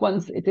doubt that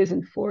once it is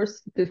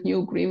enforced, this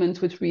new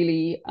agreement would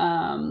really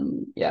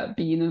be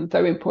a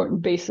very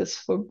important basis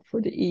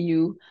for the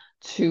EU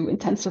to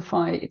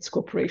intensify its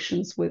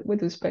cooperations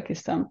with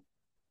Uzbekistan.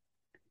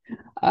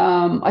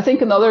 I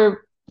think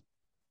another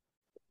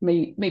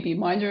maybe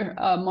minor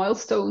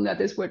milestone that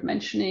is worth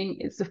mentioning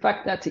is the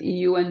fact that the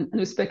EU and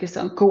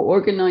Uzbekistan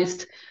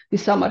co-organized the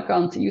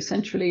Samarkand EU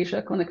Central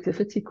Asia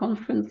Connectivity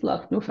Conference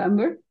last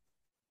November.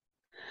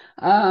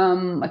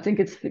 I think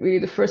it's really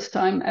the first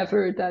time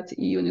ever that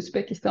the EU and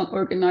Uzbekistan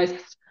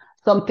organized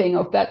something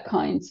of that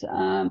kind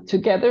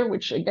together,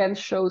 which again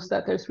shows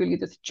that there's really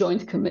this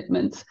joint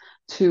commitment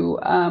to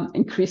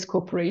increase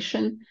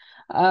cooperation.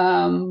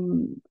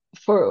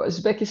 For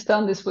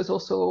Uzbekistan, this was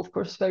also, of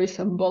course, very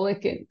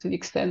symbolic to the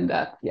extent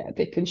that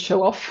they can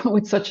show off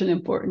with such an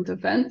important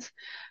event.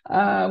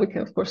 We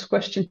can, of course,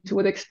 question to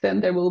what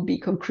extent there will be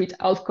concrete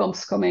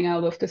outcomes coming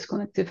out of this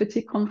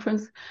connectivity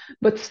conference.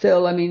 But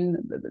still, I mean,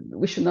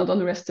 we should not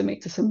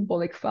underestimate the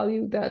symbolic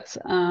value that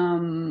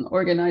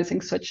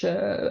organizing such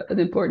an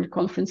important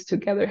conference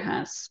together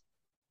has.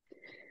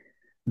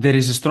 There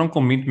is a strong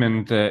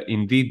commitment,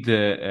 indeed,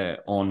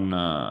 on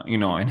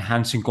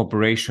enhancing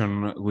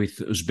cooperation with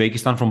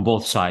Uzbekistan from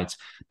both sides.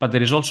 But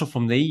there is also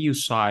from the EU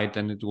side,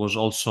 and it was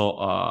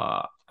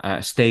also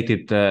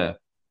stated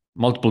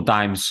multiple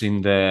times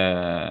in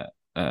the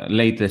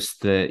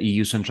latest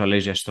EU Central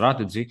Asia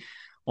strategy,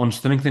 on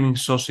strengthening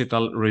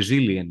societal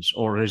resilience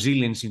or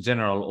resilience in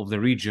general of the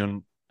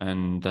region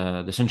and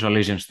the Central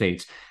Asian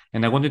states.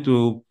 And I wanted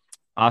to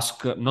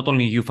ask not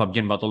only you,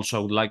 Fabienne, but also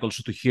I would like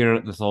also to hear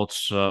the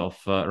thoughts of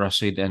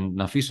Rashid and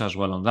Nafisa as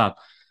well on that.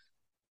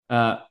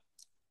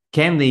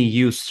 Can the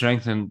EU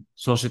strengthen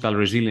societal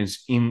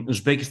resilience in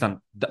Uzbekistan?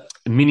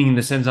 Meaning in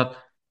the sense that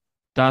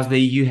does the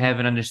EU have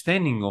an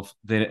understanding of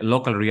the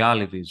local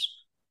realities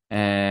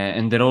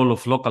and the role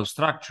of local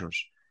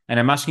structures? And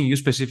I'm asking you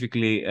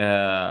specifically,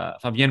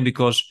 Fabienne,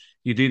 because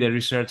you did a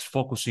research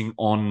focusing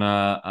on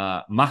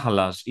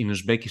mahalas in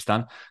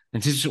Uzbekistan.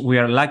 And since we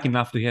are lucky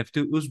enough to have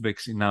two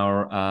Uzbeks in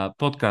our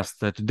podcast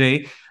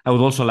today, I would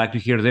also like to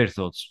hear their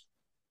thoughts.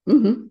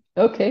 Mm-hmm.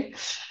 Okay.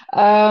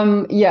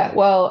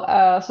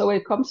 So when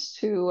it comes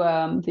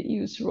to the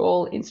EU's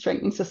role in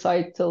strengthening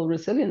societal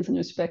resilience in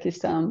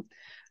Uzbekistan,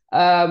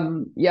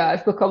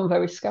 I've become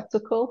very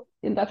skeptical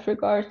in that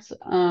regard,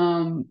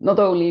 not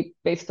only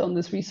based on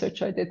this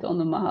research I did on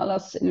the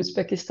mahalas in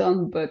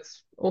Uzbekistan, but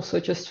also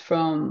just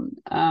from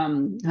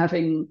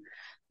having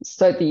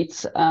studied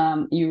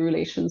EU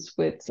relations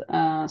with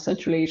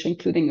Central Asia,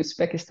 including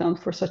Uzbekistan,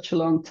 for such a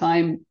long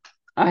time.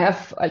 I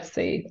have, I'd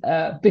say,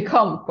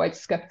 become quite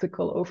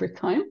skeptical over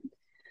time.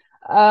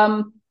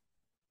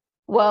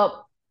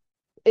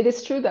 It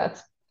is true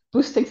that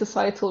boosting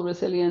societal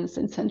resilience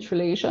in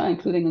Central Asia,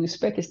 including in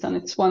Uzbekistan,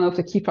 it's one of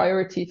the key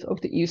priorities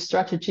of the EU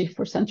strategy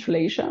for Central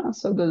Asia.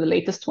 So the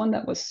latest one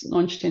that was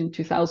launched in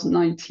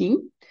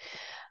 2019.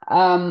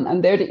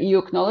 And there the EU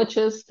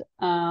acknowledges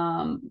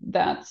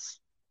that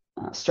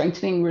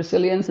strengthening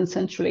resilience in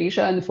Central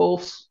Asia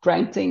involves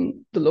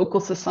granting the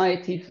local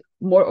societies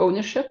more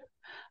ownership,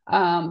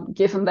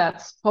 given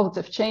that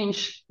positive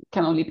change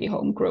can only be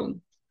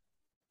homegrown.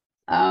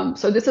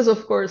 So this is,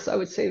 of course, I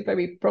would say, a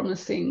very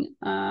promising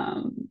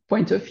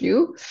point of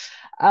view.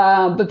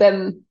 But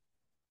then,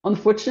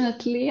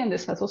 unfortunately, and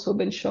this has also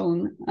been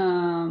shown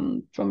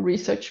from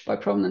research by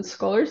prominent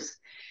scholars,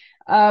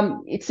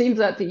 it seems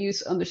that the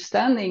EU's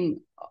understanding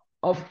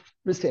of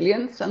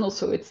resilience and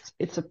also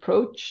its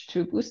approach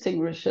to boosting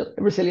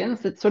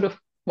resilience, it's sort of,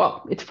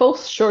 it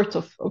falls short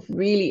of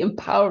really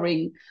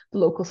empowering the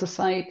local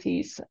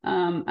societies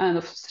and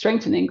of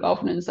strengthening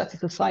governance at the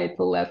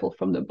societal level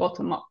from the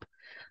bottom up.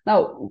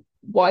 Now,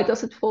 why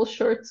does it fall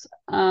short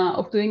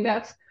of doing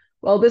that?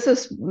 Well, this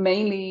is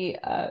mainly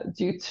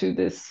due to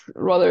this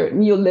rather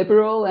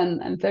neoliberal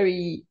and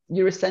very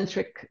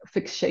Eurocentric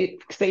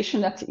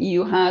fixation that the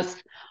EU has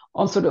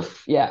on sort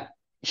of,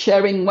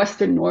 sharing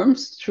Western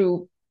norms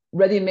through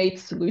ready-made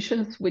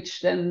solutions,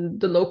 which then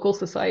the local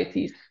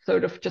societies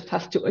sort of just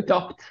have to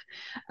adopt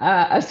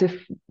as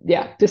if,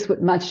 this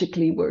would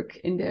magically work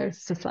in their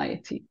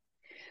society.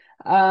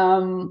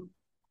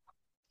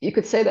 you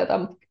could say that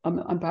I'm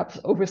perhaps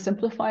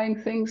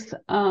oversimplifying things,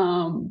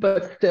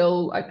 but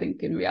still, I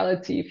think in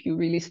reality, if you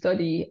really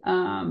study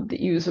the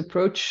EU's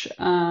approach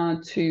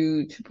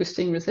to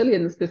boosting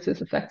resilience, this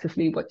is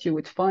effectively what you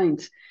would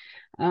find.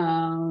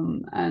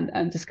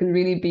 And this can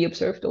really be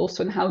observed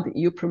also in how the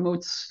EU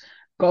promotes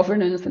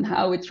governance and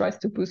how it tries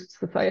to boost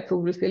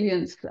societal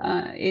resilience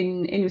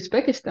in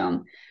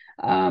Uzbekistan,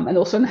 and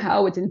also in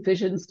how it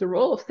envisions the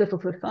role of civil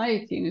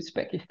society in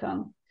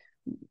Uzbekistan.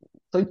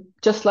 So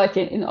just like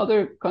in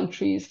other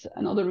countries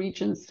and other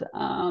regions,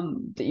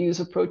 the EU's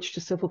approach to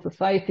civil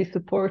society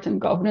support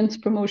and governance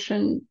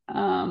promotion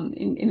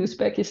in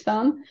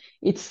Uzbekistan,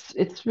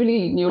 it's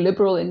really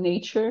neoliberal in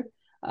nature.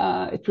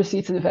 It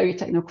proceeds in a very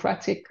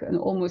technocratic and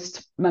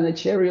almost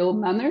managerial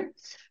manner.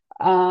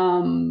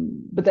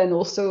 But then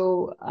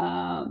also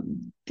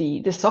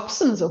the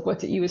substance of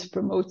what the EU is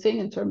promoting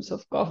in terms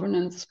of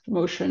governance,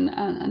 promotion,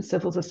 and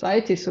civil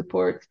society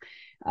support,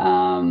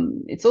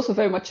 it's also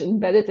very much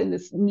embedded in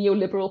this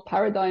neoliberal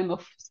paradigm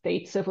of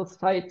state civil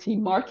society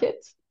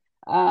markets,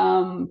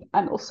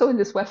 and also in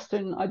this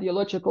Western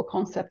ideological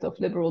concept of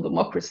liberal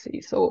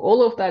democracy. So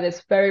all of that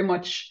is very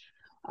much,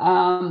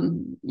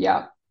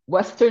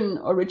 Western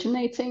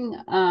originating,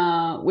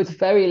 with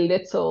very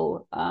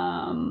little,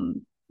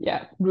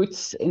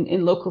 roots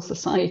in local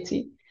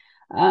society.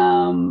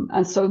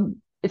 And so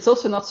it's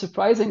also not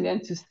surprising then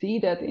to see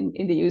that in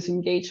the EU's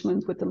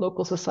engagement with the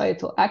local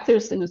societal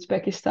actors in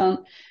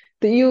Uzbekistan,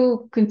 the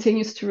EU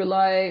continues to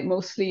rely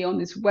mostly on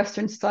these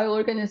Western-style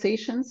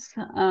organizations.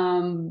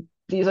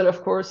 These are,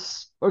 of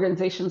course,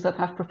 organizations that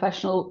have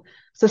professional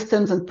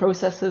systems and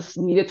processes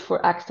needed for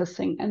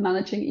accessing and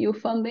managing EU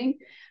funding,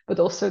 but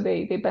also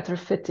they better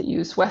fit the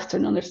EU's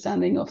Western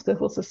understanding of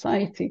civil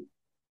society.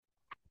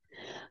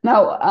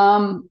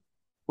 Now,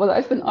 what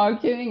I've been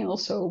arguing, and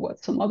also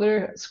what some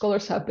other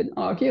scholars have been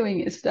arguing,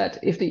 is that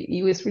if the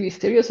EU is really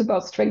serious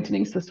about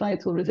strengthening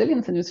societal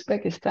resilience in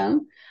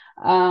Uzbekistan,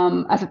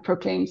 as it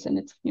proclaims in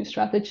its new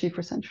strategy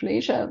for Central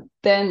Asia,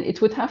 then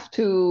it would have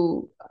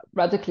to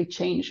radically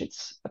change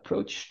its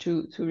approach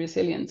to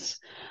resilience.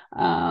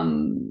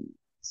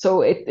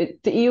 So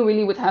the EU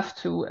really would have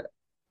to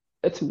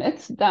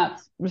admit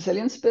that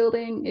resilience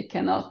building, it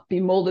cannot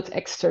be molded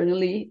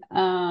externally,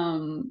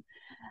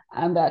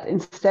 and that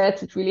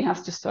instead it really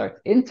has to start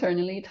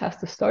internally. It has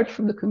to start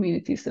from the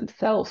communities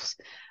themselves.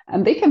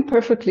 And they can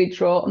perfectly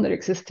draw on their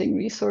existing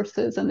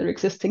resources and their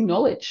existing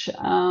knowledge,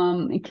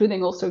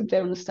 including also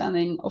their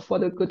understanding of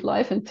what a good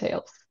life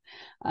entails.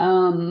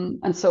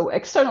 And so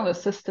external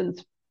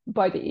assistance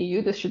by the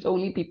EU, this should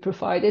only be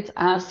provided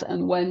as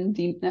and when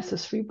deemed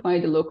necessary by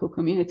the local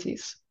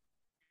communities.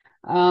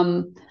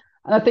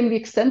 And I think the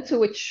extent to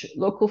which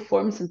local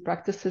forms and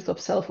practices of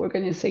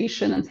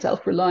self-organization and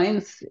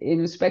self-reliance in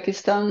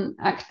Uzbekistan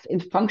act in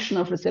function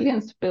of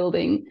resilience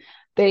building,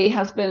 this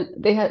has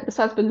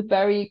been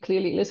very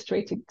clearly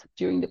illustrated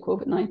during the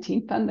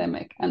COVID-19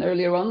 pandemic. And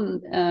earlier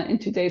on in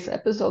today's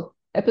episode,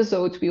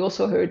 we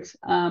also heard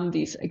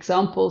these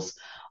examples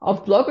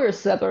of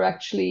bloggers that are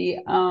actually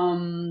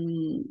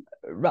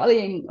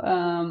rallying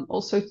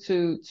also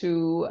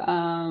to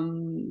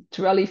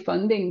rally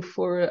funding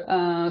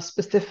for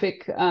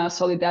specific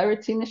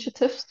solidarity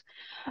initiatives.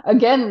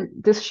 Again,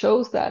 this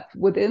shows that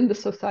within the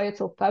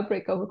societal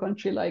fabric of a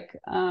country like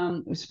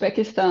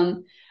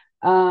Uzbekistan,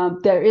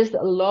 there is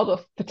a lot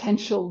of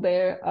potential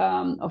there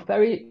of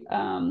very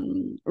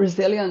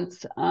resilient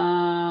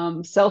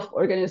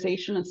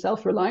self-organization and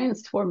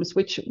self-reliance forms,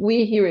 which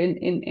we here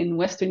in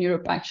Western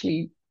Europe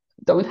actually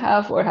don't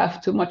have, or have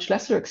to much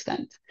lesser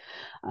extent.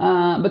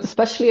 But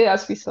especially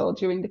as we saw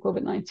during the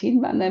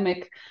COVID-19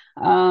 pandemic,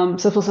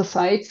 civil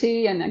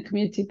society and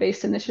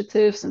community-based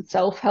initiatives and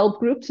self-help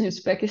groups in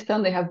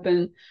Uzbekistan, they have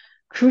been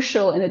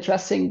crucial in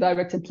addressing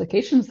direct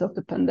implications of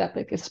the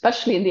pandemic,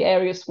 especially in the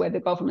areas where the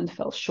government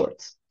fell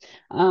short.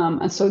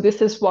 And so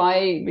this is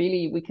why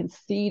really we can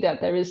see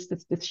that there is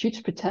this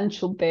huge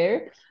potential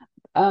there,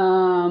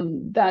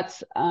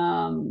 that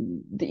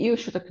the EU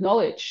should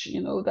acknowledge,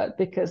 that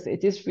because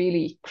it is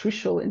really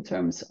crucial in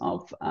terms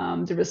of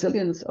the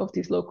resilience of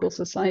these local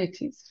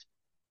societies.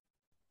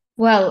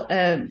 Well,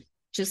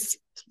 just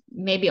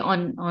maybe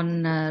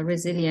on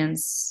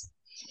resilience,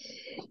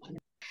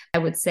 I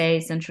would say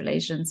Central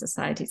Asian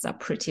societies are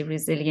pretty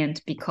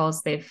resilient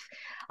because they've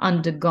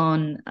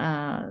undergone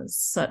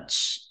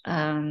such.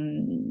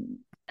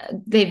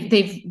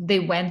 They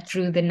went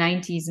through the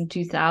 90s and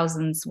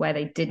 2000s where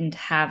they didn't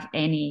have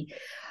any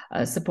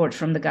support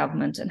from the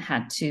government and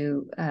had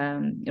to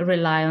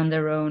rely on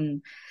their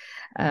own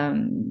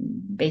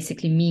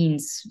basically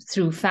means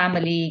through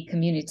family,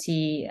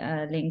 community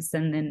links.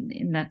 And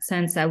in that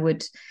sense, I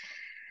would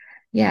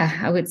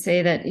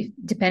say that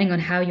depending on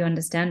how you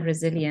understand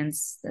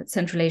resilience, that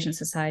Central Asian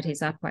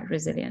societies are quite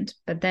resilient.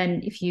 But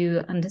then if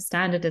you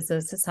understand it as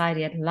a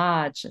society at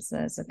large,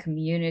 as a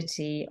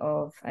community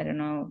of,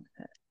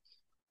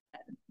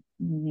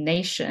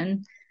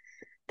 nation,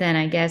 then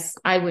I guess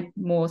I would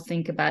more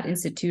think about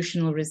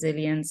institutional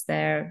resilience.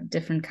 There are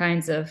different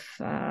kinds of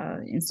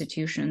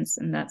institutions,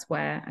 and that's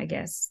where I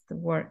guess the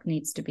work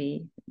needs to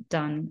be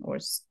done or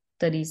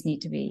studies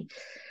need to be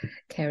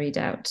carried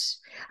out.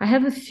 I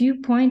have a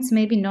few points,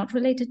 maybe not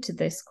related to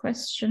this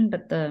question,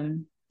 but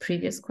the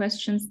previous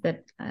questions that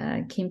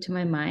came to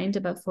my mind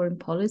about foreign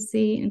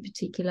policy in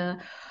particular.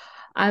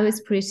 I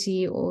was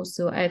pretty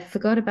also, I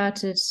forgot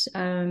about it,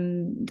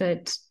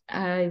 that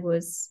I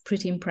was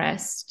pretty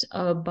impressed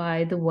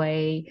by the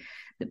way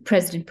that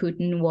President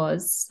Putin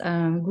was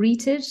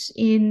greeted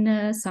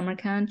in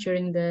Samarkand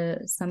during the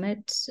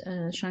summit,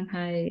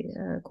 Shanghai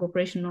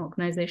Cooperation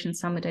Organization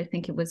Summit. I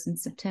think it was in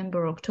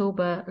September,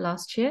 October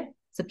last year,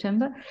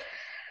 September.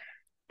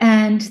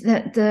 And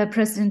that the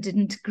president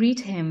didn't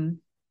greet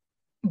him.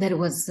 That it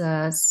was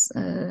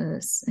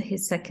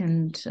his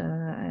second,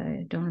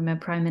 I don't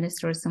remember, prime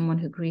minister or someone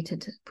who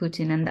greeted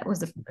Putin. And that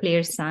was a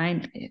clear sign.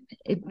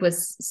 It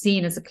was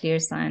seen as a clear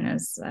sign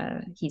as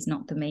he's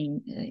not the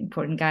main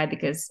important guy,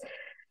 because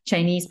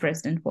Chinese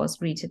president was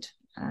greeted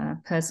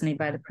personally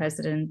by the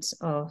president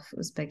of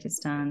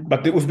Uzbekistan.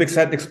 But the Uzbek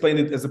side explained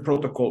it as a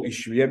protocol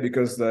issue, yeah,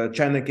 because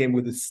China came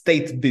with a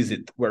state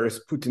visit,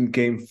 whereas Putin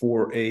came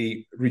for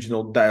a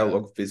regional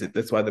dialogue visit.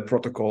 That's why the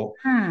protocol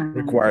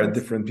required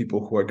different people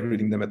who are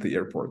greeting them at the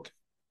airport.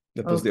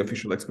 That was the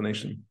official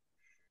explanation.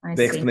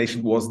 The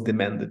explanation was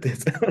demanded.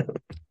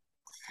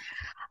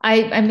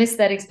 I missed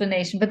that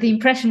explanation, but the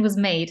impression was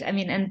made. I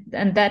mean,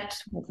 and that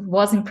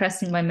was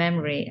impressing my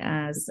memory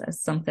as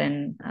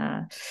something.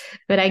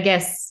 But I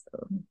guess,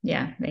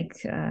 yeah,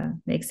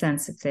 makes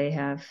sense if they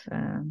have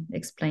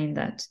explained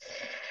that.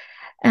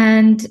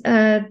 And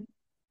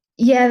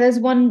yeah, there's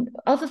one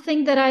other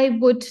thing that I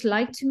would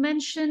like to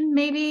mention.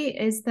 Maybe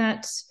is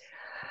that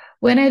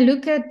when I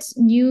look at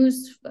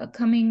news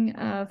coming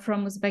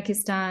from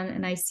Uzbekistan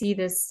and I see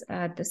this,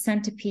 the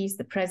centerpiece,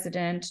 the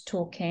president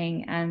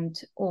talking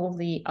and all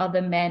the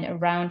other men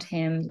around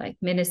him, like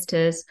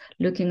ministers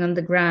looking on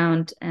the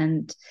ground,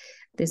 and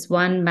this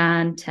one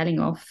man telling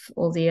off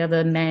all the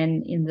other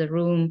men in the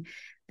room,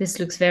 this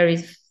looks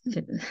very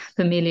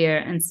familiar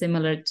and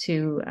similar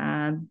to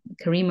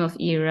Karimov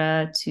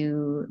era,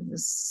 to the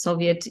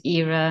Soviet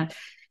era.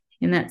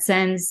 In that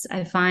sense,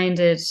 I find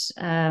it...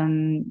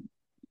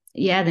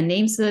 yeah, the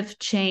names have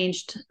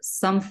changed.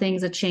 Some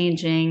things are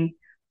changing,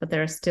 but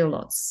there are still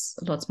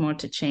lots more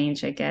to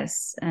change, I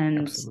guess. And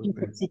absolutely. In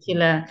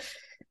particular,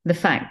 the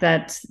fact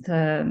that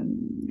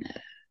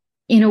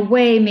in a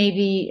way,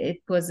 maybe it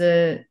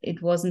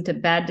wasn't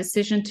a bad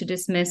decision to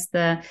dismiss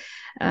the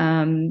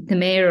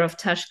mayor of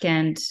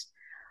Tashkent,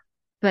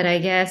 but I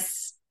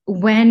guess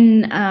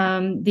when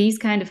these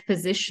kind of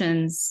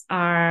positions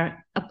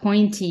are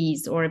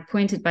appointees or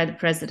appointed by the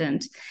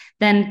president,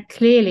 then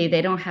clearly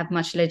they don't have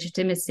much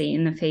legitimacy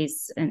in the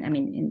face, and I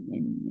mean,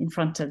 in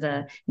front of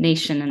the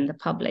nation and the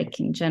public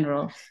in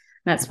general.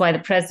 That's why the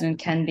president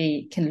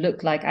can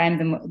look like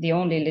I'm the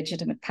only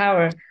legitimate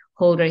power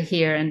holder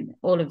here, and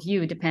all of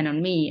you depend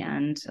on me.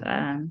 And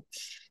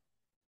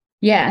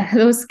yeah,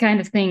 those kind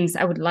of things,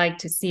 I would like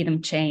to see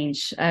them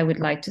change. I would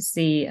like to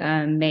see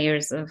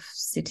mayors of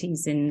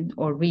cities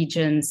or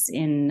regions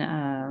in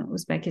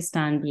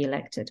Uzbekistan be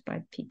elected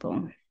by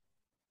people.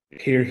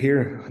 Here,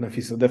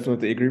 Nafisa,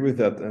 definitely agree with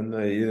that. And,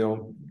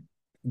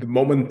 the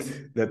moment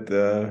that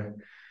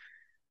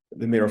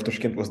the mayor of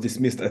Tashkent was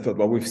dismissed, I thought,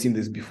 well, we've seen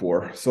this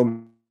before so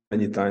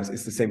many times.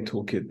 It's the same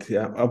toolkit.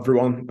 Yeah,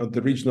 everyone at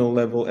the regional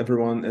level,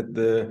 everyone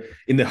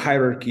in the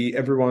hierarchy,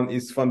 everyone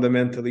is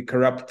fundamentally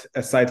corrupt,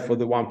 aside for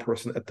the one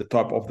person at the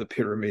top of the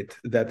pyramid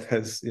that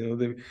has,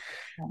 the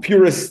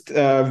purest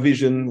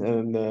vision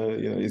and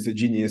is a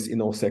genius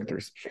in all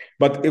sectors.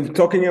 But if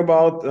talking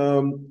about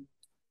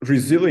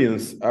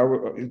resilience,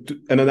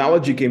 an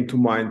analogy came to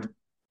mind.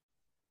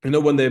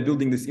 When they're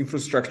building this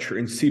infrastructure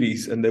in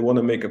cities and they want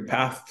to make a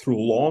path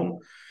through lawn,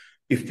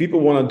 if people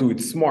want to do it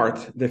smart,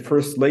 they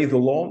first lay the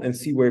lawn and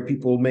see where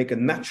people make a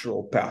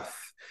natural path.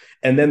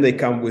 And then they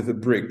come with the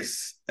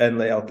bricks and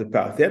lay out the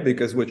path. Yeah,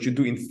 because what you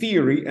do in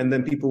theory, and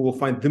then people will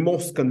find the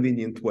most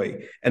convenient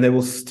way. And they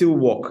will still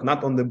walk,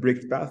 not on the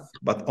bricked path,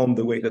 but on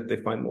the way that they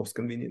find most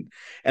convenient.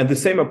 And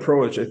the same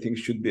approach, I think,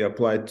 should be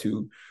applied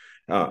to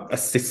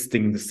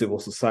assisting the civil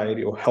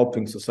society or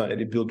helping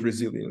society build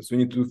resilience. We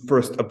need to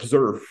first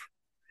observe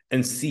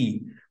and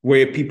see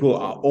where people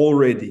are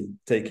already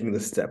taking the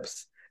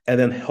steps, and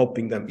then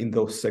helping them in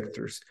those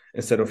sectors,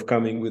 instead of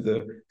coming with a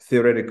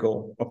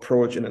theoretical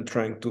approach and then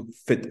trying to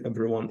fit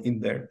everyone in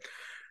there.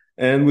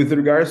 And with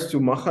regards to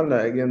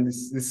Mahala, again,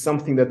 this is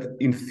something that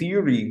in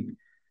theory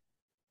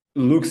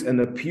looks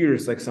and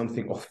appears like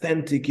something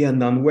authentic and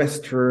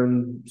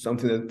non-Western,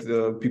 something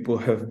that people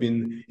have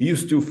been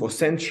used to for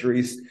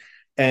centuries.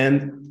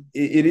 And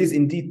it is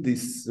indeed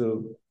this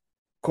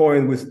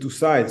coin with two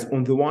sides.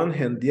 On the one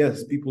hand,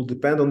 yes, people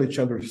depend on each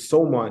other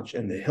so much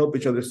and they help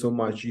each other so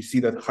much. You see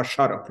that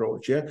hashar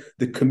approach,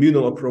 the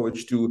communal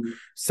approach to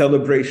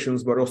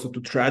celebrations, but also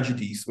to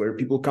tragedies, where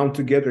people come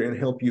together and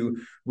help you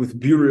with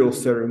burial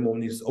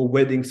ceremonies or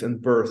weddings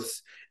and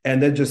births.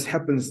 And that just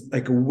happens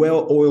like a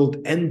well-oiled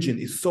engine.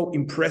 It's so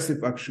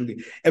impressive,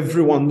 actually.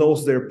 Everyone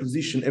knows their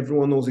position.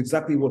 Everyone knows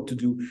exactly what to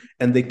do,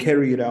 and they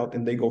carry it out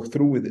and they go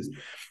through with this.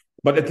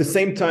 But at the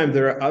same time,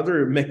 there are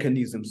other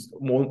mechanisms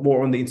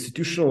more on the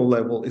institutional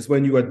level, is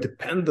when you are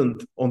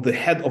dependent on the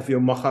head of your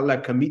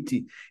Mahalla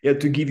committee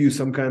to give you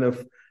some kind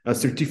of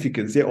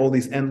certificates, all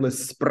these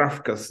endless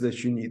spravkas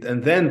that you need.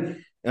 And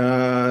then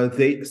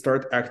they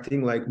start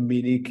acting like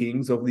mini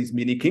kings of these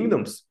mini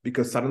kingdoms,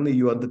 because suddenly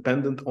you are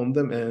dependent on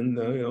them, and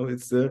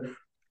it's the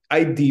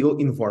ideal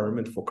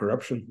environment for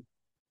corruption.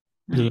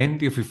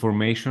 Plenty of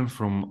information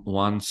from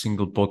one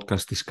single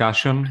podcast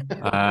discussion.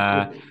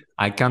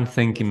 I can't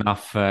thank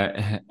enough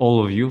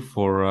all of you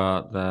for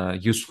the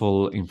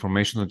useful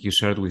information that you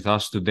shared with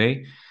us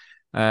today.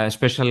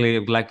 Especially, I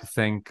would like to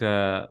thank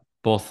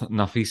both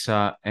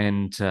Nafisa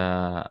and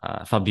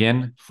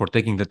Fabienne for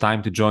taking the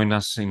time to join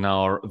us in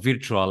our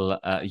virtual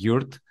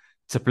Yurt.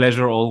 It's a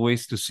pleasure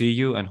always to see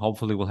you, and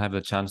hopefully we'll have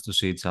the chance to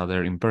see each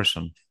other in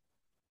person.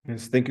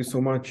 Yes, thank you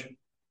so much.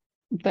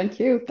 Thank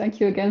you. Thank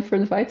you again for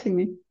inviting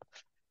me.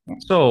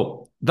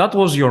 So that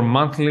was your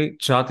monthly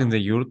Chat in the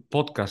Yurt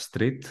podcast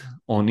street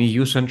on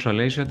EU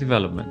Central Asia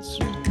developments.